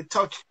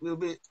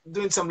be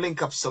doing some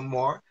link up some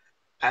more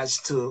as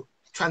to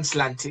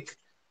transatlantic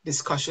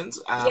discussions.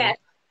 Yes.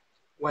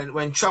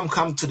 When Trump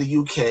comes to the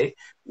UK,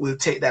 we'll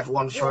take that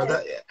one Yes.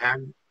 further.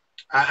 And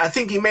I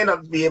think he may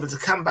not be able to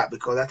come back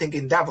because I think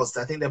in Davos,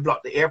 I think they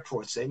blocked the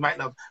airport, so he might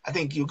not. I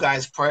think you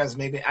guys' prayers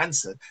may be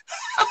answered.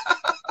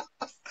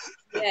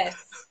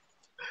 Yes.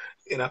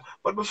 You know.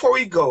 But before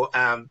we go,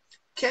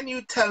 can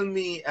you tell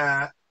me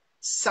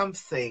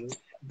something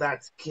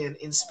that can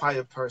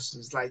inspire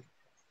persons, like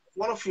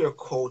one of your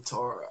quote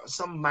or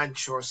some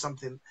mantra or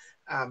something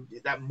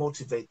that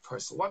motivate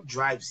person? What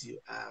drives you,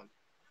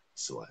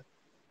 Suad?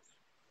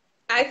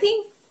 I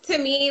think to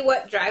me,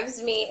 what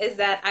drives me is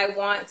that I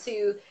want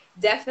to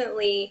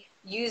definitely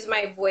use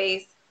my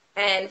voice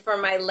and for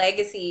my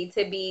legacy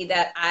to be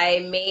that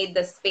I made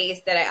the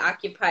space that I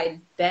occupied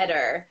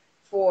better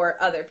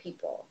for other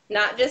people.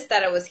 Not just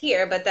that I was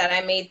here, but that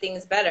I made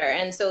things better.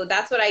 And so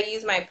that's what I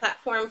use my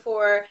platform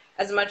for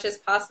as much as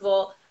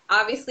possible.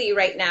 Obviously,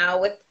 right now,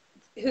 with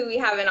who we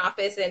have in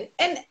office, and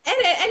at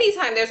any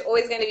time, there's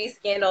always going to be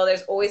scandal,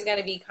 there's always going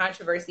to be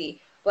controversy.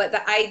 But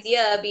the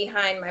idea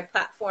behind my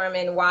platform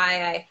and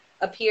why I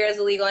appear as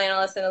a legal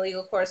analyst and a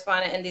legal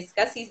correspondent and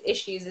discuss these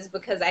issues is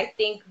because I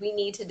think we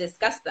need to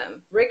discuss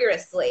them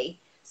rigorously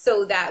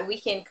so that we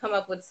can come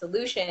up with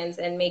solutions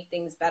and make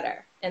things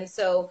better. And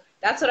so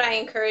that's what I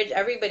encourage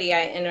everybody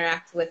I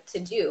interact with to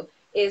do,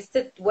 is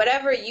to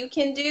whatever you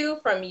can do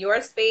from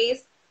your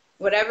space,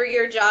 whatever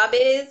your job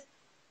is,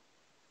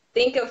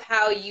 think of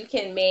how you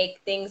can make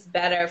things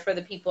better for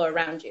the people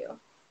around you.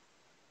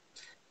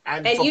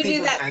 And And for you do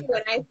people, that too,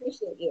 and I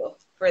appreciate you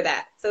for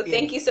that. So yeah,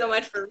 thank you so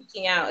much for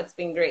reaching out. It's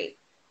been great.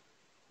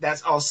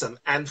 that's awesome.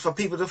 And for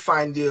people to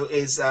find you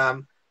is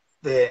the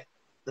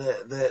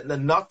the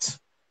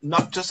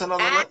not just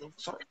another At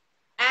sorry.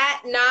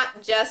 at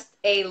not just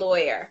a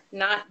lawyer,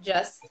 not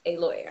just a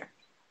lawyer,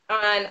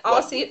 on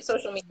all What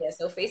social media.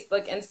 So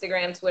Facebook,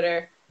 Instagram,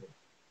 Twitter.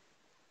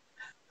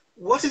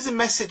 what is the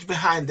message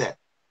behind that?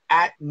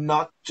 At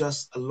not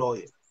just a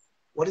lawyer.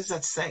 What is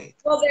that saying?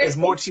 Well, There's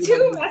more it's to you than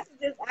two me.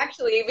 messages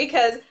actually,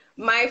 because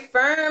my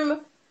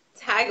firm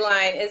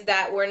tagline is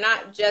that we're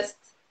not just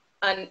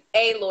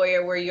a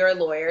lawyer, we're your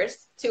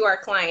lawyers to our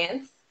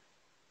clients.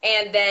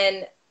 And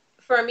then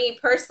for me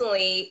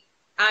personally,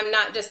 I'm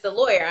not just a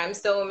lawyer, I'm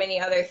so many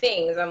other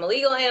things. I'm a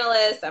legal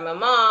analyst, I'm a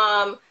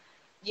mom,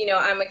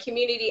 I'm a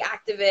community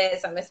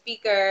activist, I'm a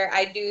speaker.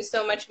 I do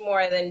so much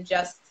more than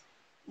just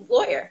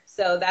lawyer.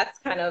 So that's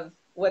kind of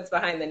what's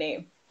behind the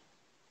name.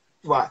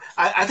 Right.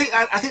 I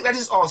think that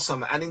is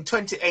awesome. And in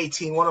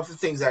 2018, one of the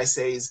things I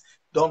say is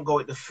don't go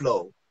with the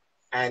flow,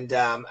 and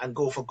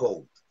go for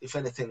gold, if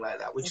anything like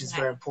that, which is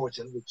Okay. very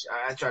important, which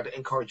I try to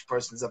encourage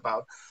persons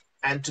about,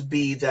 and to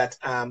be that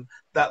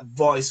that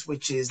voice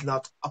which is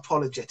not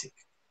apologetic,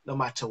 no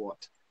matter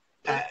what.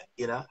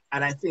 You know,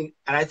 and I think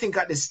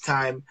at this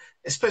time,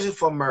 especially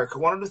for America,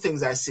 one of the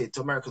things I say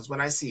to Americans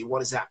when I see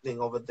what is happening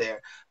over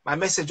there, my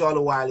message all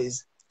the while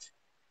is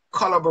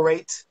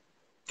collaborate,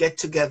 get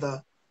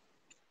together,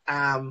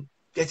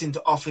 get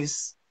into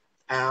office,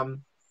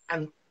 and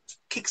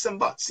kick some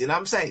butts. You know what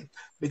I'm saying?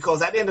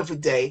 Because at the end of the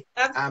day,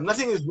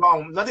 nothing is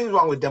wrong. Nothing is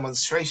wrong with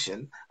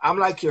demonstration. I'm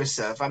like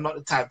yourself. I'm not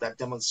the type that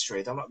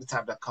demonstrate. I'm not the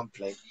type that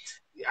complain.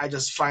 I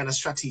just find a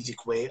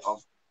strategic way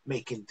of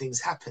making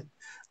things happen,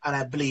 and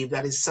I believe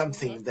that is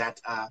something that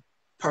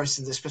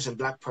persons, especially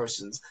Black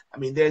persons. I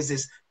mean, there's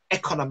this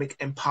economic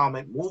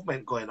empowerment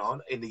movement going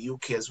on in the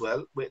UK as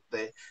well, with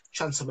the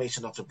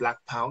transformation of the Black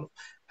pound.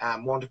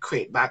 Want to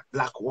create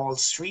Black Wall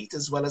Street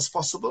as well as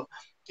possible.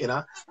 You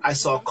know, I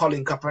saw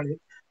Colin Kaepernick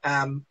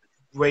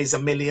raise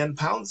 £1 million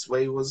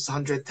where it was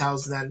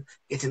 100,000 and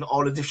getting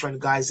all the different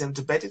guys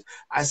into bed.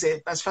 I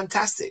say that's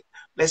fantastic.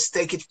 Let's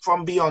take it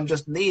from beyond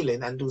just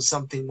kneeling and do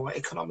something more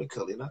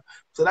economical. You know,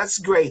 so that's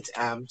great.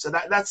 So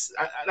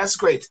that's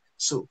great,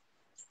 Sue.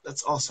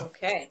 That's awesome.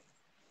 Okay.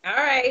 All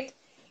right.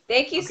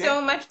 Thank you Okay. so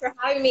much for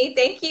having me.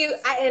 Thank you.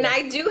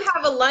 I do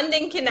have a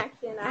London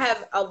connection. I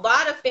have a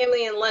lot of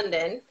family in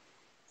London.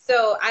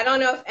 So I don't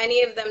know if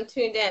any of them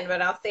tuned in,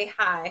 but I'll say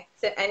hi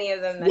to any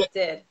of them Yeah. that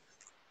did.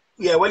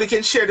 Yeah. Well, you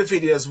can share the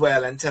video as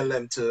well and tell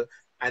them to,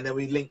 and then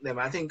we link them.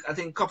 I think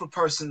a couple of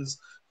persons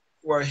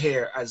were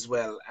here as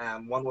well.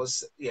 One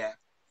was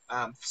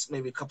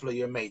maybe a couple of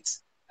your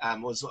mates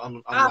was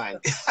online.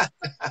 Awesome.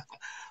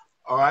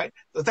 All right.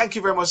 So thank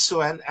you very much,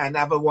 Suan, and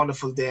have a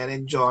wonderful day and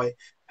enjoy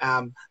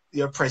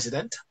your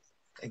president.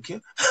 Thank you.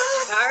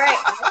 All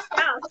right.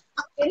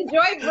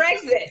 Enjoy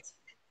Brexit.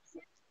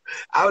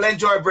 I will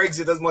enjoy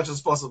Brexit as much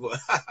as possible.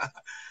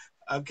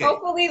 Okay.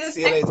 Hopefully the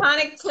See you later.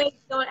 tectonic plates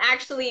don't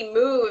actually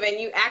move and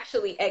you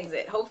actually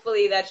exit.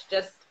 Hopefully that's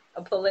just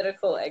a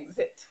political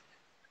exit.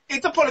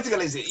 It's a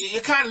political exit. You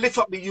can't lift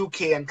up the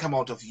UK and come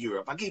out of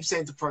Europe. I keep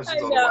saying to persons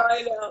I all the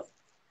while. know.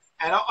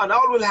 And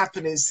all will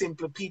happen is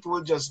simply people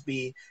will just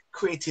be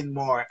creating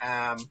more,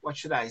 what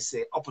should I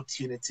say,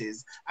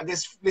 opportunities. I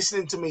guess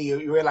listening to me,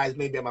 you realize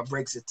maybe I'm a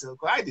Brexiter.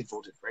 I did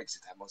vote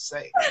Brexit, I must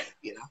say.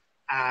 You know,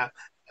 and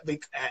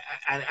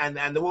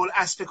the whole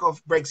aspect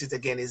of Brexit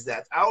again is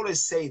that I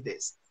always say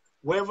this: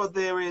 wherever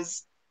there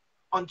is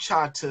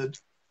uncharted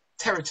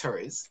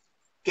territories,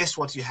 guess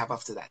what you have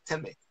after that? Tell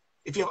me.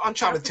 If you have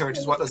uncharted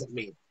territories, what does it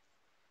mean?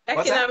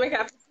 What's that? Economic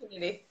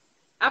opportunity.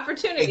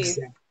 Opportunities.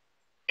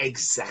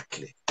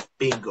 Exactly.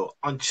 Bingo.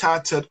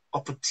 Uncharted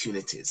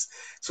opportunities.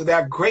 So there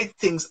are great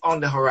things on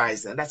the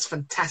horizon. That's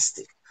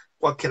fantastic.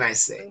 What can I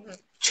say? Mm-hmm.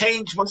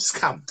 Change must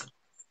come,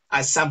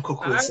 as Sam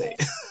Cooke will say.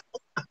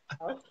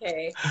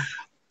 Okay.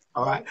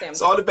 All right.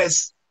 So all the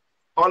best.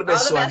 All the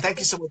best, All the Sue-Ann. best. Thank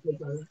you so much.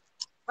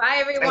 Bye,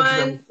 everyone. Thank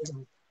you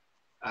very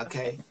much.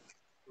 Okay.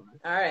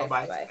 All right.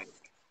 Bye-bye. Bye.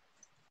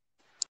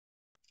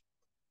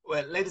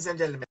 Well, ladies and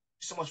gentlemen,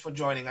 thank you so much for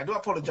joining. I do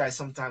apologize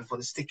sometimes for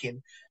the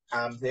sticking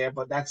there,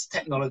 but that's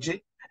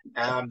technology.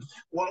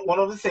 One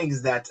of the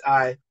things that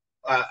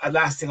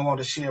last thing I want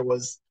to share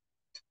was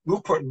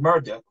Rupert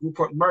Murdoch.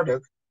 Rupert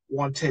Murdoch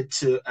wanted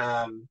to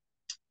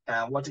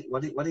what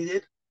he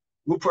did.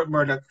 Rupert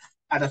Murdoch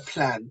had a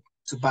plan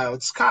to buy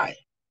out Sky,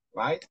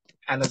 right?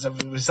 And as a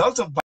result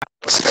of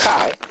buying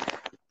Sky,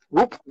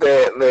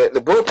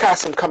 the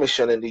Broadcasting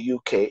Commission in the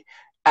UK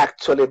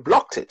actually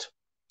blocked it.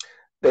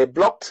 They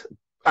blocked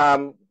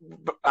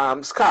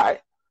Sky.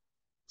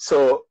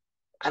 So,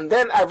 and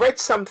then I read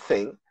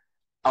something,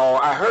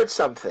 or I heard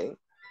something,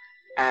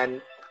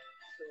 and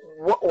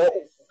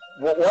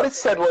what it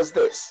said was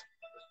this.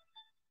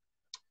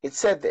 It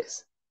said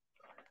this.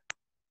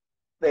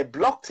 They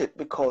blocked it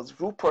because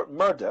Rupert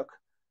Murdoch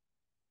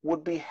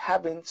would be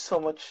having so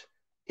much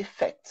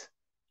effect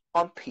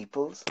on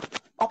people's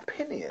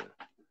opinion.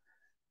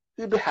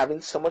 He'd be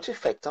having so much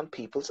effect on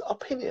people's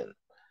opinion.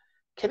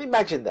 Can you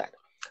imagine that?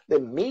 The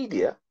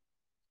media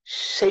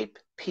shape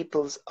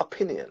people's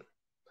opinion.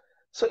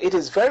 So it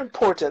is very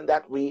important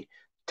that we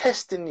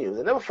test the news.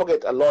 I never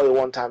forget, a lawyer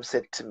one time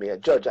said to me, a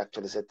judge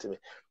actually said to me,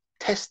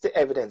 test the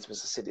evidence,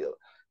 Mr. Sidiel.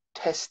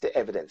 Test the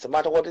evidence. No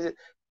matter what it is,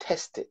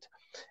 test it.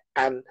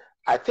 And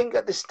I think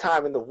at this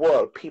time in the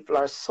world, people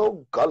are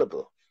so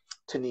gullible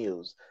to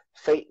news,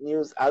 fake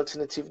news,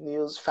 alternative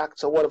news,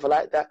 facts, or whatever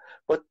like that,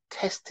 but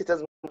test it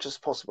as much as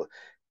possible.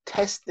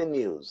 Test the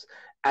news.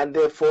 And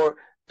therefore,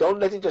 don't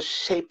let it just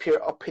shape your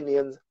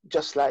opinions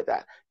just like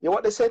that. You know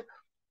what they said?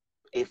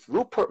 If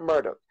Rupert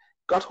Murdoch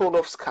got hold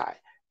of Sky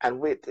and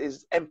with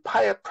his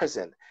empire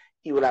present,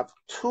 he will have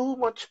too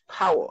much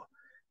power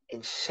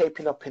in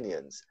shaping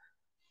opinions.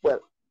 Well,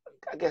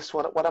 I guess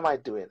what am I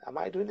doing? Am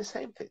I doing the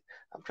same thing?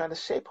 I'm trying to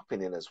shape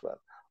opinion as well.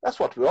 That's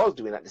what we're all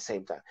doing at the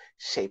same time,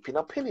 shaping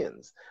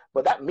opinions.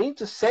 But that means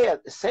to say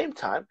at the same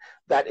time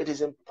that it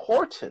is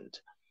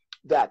important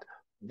that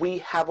we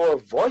have our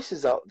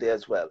voices out there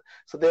as well.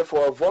 So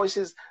therefore our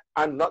voices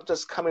are not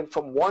just coming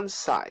from one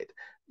side.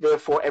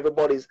 Therefore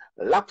everybody's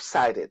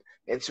lopsided.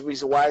 And it's the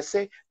reason why I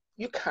say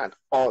you can't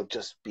all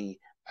just be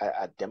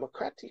a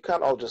Democrat. You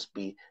can't all just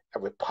be a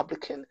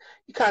Republican.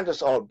 You can't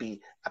just all be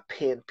a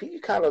PNP.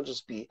 You can't all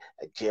just be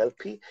a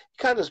JLP. You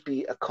can't just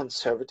be a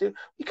conservative.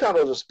 You can't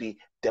all just be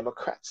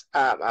Democrats.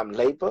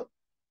 Labour.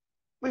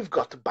 We've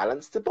got to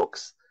balance the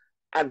books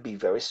and be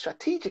very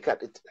strategic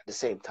at the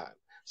same time.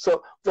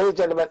 So, ladies and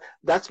gentlemen,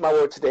 that's my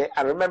word today.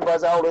 And remember,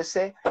 as I always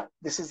say,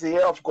 this is the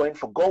year of going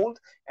for gold.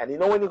 And you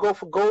know when you go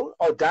for gold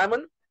or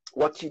diamond,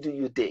 what you do,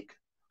 you dig.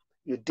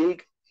 You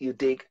dig, you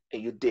dig,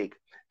 and you dig.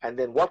 And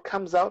then what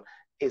comes out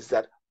is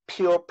that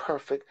pure,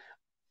 perfect,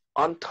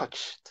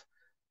 untouched.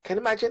 Can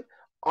you imagine?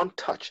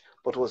 Untouched,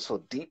 but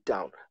also deep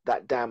down,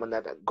 that diamond,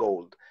 that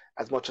gold,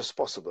 as much as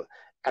possible.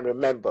 And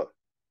remember,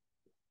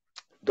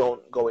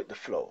 don't go with the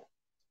flow.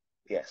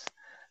 Yes.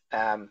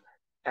 And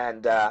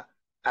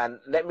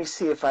let me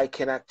see if I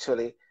can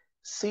actually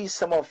see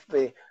some of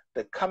the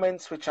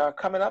comments which are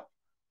coming up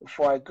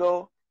before I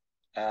go.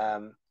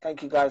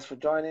 Thank you guys for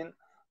joining.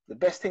 The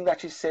best thing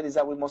that you said is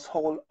that we must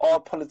hold all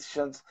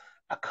politicians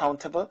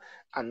accountable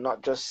and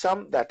not just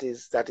some. That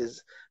is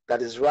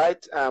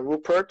right,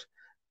 Rupert.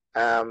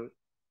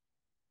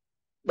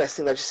 Best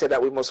thing that you said,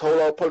 that we must hold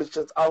all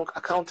politicians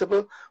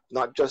accountable,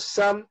 not just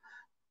some.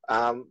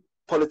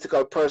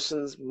 Political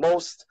persons,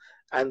 most,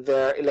 and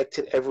they're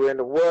elected everywhere in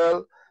the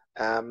world.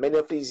 Many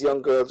of these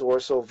young girls were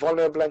so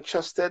vulnerable and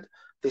trusted.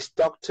 This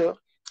doctor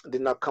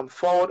did not come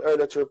forward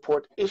earlier to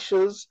report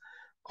issues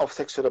of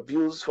sexual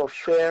abuse for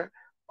fear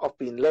of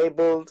being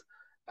labeled.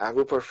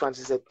 Rupert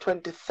Francis said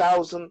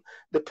 20,000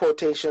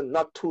 deportation,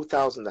 not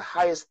 2,000, the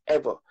highest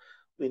ever.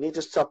 We need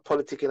to stop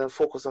politicking and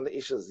focus on the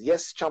issues.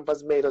 Yes, Trump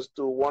has made us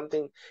do one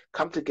thing,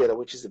 come together,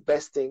 which is the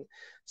best thing.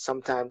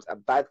 Sometimes a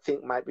bad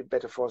thing might be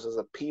better for us as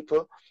a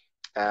people.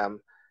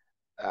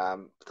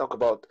 Talk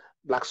about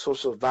Black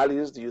social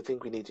values. Do you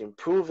think we need to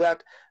improve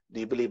that? Do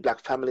you believe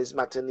Black families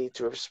matter, need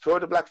to restore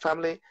the Black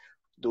family?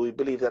 Do we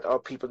believe that our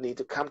people need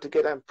to come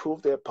together and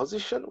prove their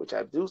position, which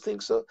I do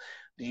think so?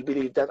 Do you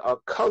believe that our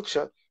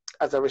culture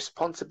has a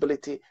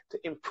responsibility to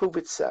improve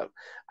itself?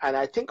 And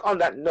I think on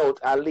that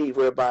note, I'll leave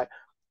whereby,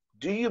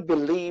 do you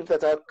believe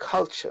that our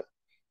culture,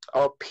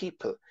 our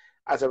people,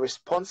 has a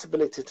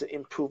responsibility to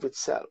improve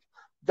itself?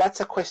 That's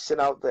a question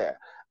out there.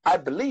 I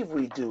believe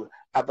we do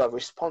have a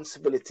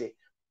responsibility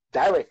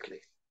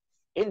directly,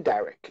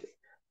 indirectly,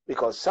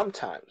 because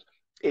sometimes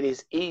it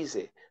is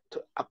easy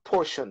to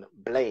apportion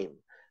blame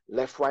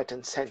left, right,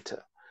 and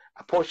center.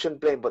 Apportion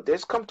blame, but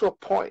there's come to a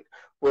point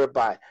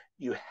whereby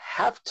you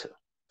have to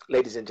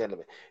ladies and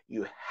gentlemen,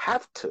 you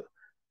have to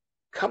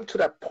come to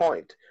that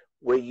point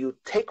where you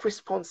take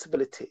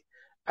responsibility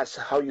as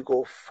to how you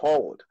go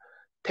forward.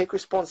 Take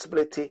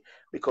responsibility,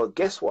 because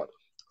guess what?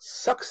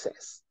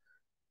 Success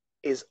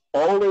is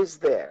always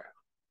there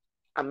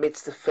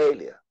amidst the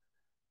failure.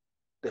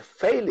 The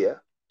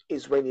failure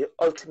is when you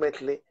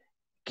ultimately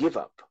give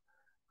up,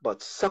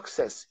 but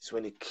success is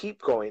when you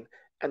keep going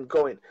and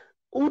going.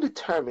 Who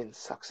determines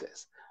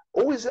success?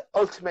 Who is the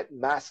ultimate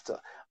master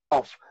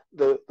of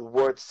the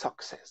word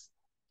success?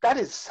 That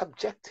is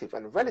subjective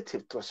and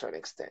relative to a certain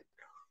extent.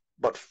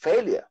 But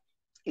failure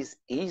is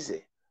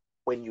easy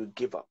when you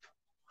give up.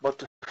 But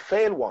to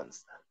fail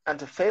once and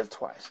to fail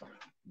twice,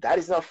 that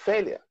is not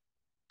failure.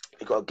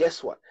 Because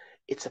guess what?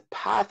 It's a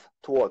path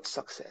towards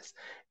success.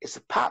 It's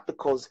a path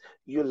because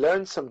you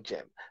learn some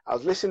gem. I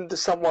was listening to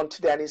someone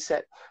today and he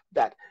said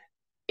that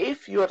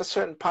if you're at a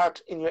certain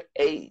part in your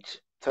age,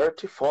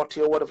 30,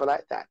 40 or whatever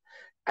like that,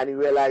 and you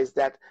realize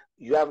that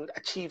you haven't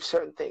achieved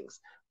certain things,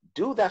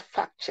 do that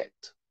fact check.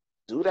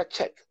 Do that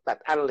check,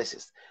 that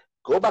analysis.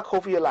 Go back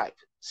over your life.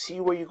 See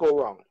where you go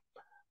wrong.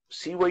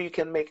 See where you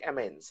can make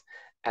amends.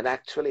 And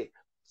actually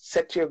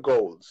set your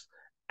goals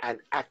and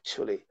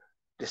actually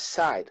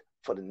decide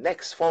for the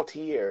next 40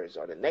 years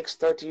or the next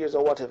 30 years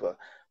or whatever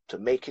to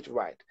make it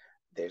right.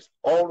 There's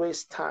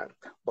always time,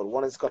 but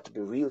one has got to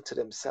be real to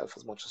themselves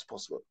as much as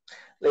possible.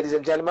 Ladies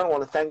and gentlemen, I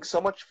want to thank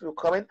so much for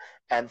coming,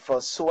 and for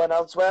Suan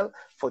as well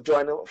for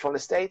joining from the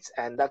States,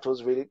 and that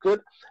was really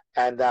good.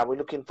 And we're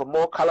looking for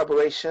more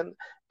collaboration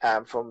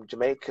from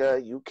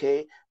Jamaica,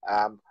 UK.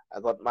 I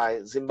got my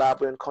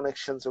Zimbabwean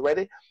connections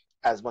already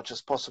as much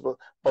as possible,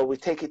 but we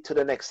take it to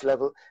the next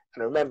level.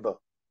 And remember,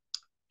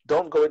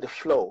 don't go with the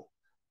flow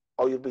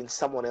or you'll be in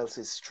someone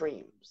else's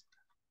streams.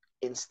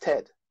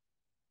 Instead,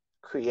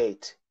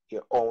 create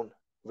your own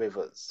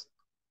rivers.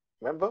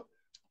 Remember,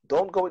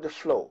 don't go with the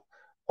flow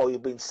or you'll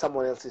be in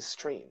someone else's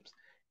streams.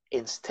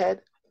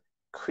 Instead,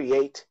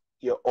 create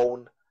your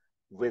own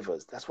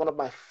rivers. That's one of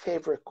my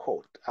favorite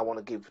quotes I want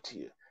to give to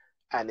you.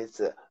 And it's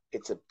a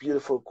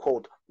beautiful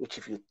quote, which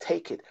if you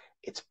take it,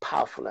 it's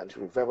powerful and it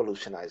will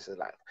revolutionize your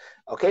life.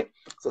 Okay,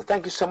 so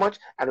thank you so much,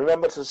 and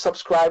remember to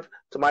subscribe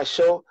to my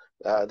show,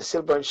 the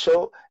SYLBOURNE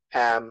Show,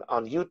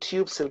 on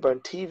YouTube,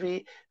 SYLBOURNE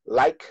TV.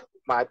 Like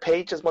my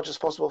page as much as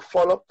possible.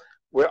 Follow.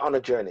 We're on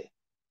a journey,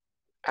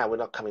 and we're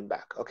not coming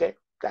back. Okay,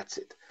 that's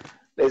it,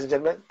 ladies and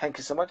gentlemen. Thank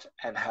you so much,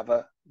 and have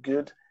a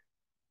good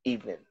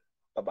evening.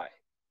 Bye bye.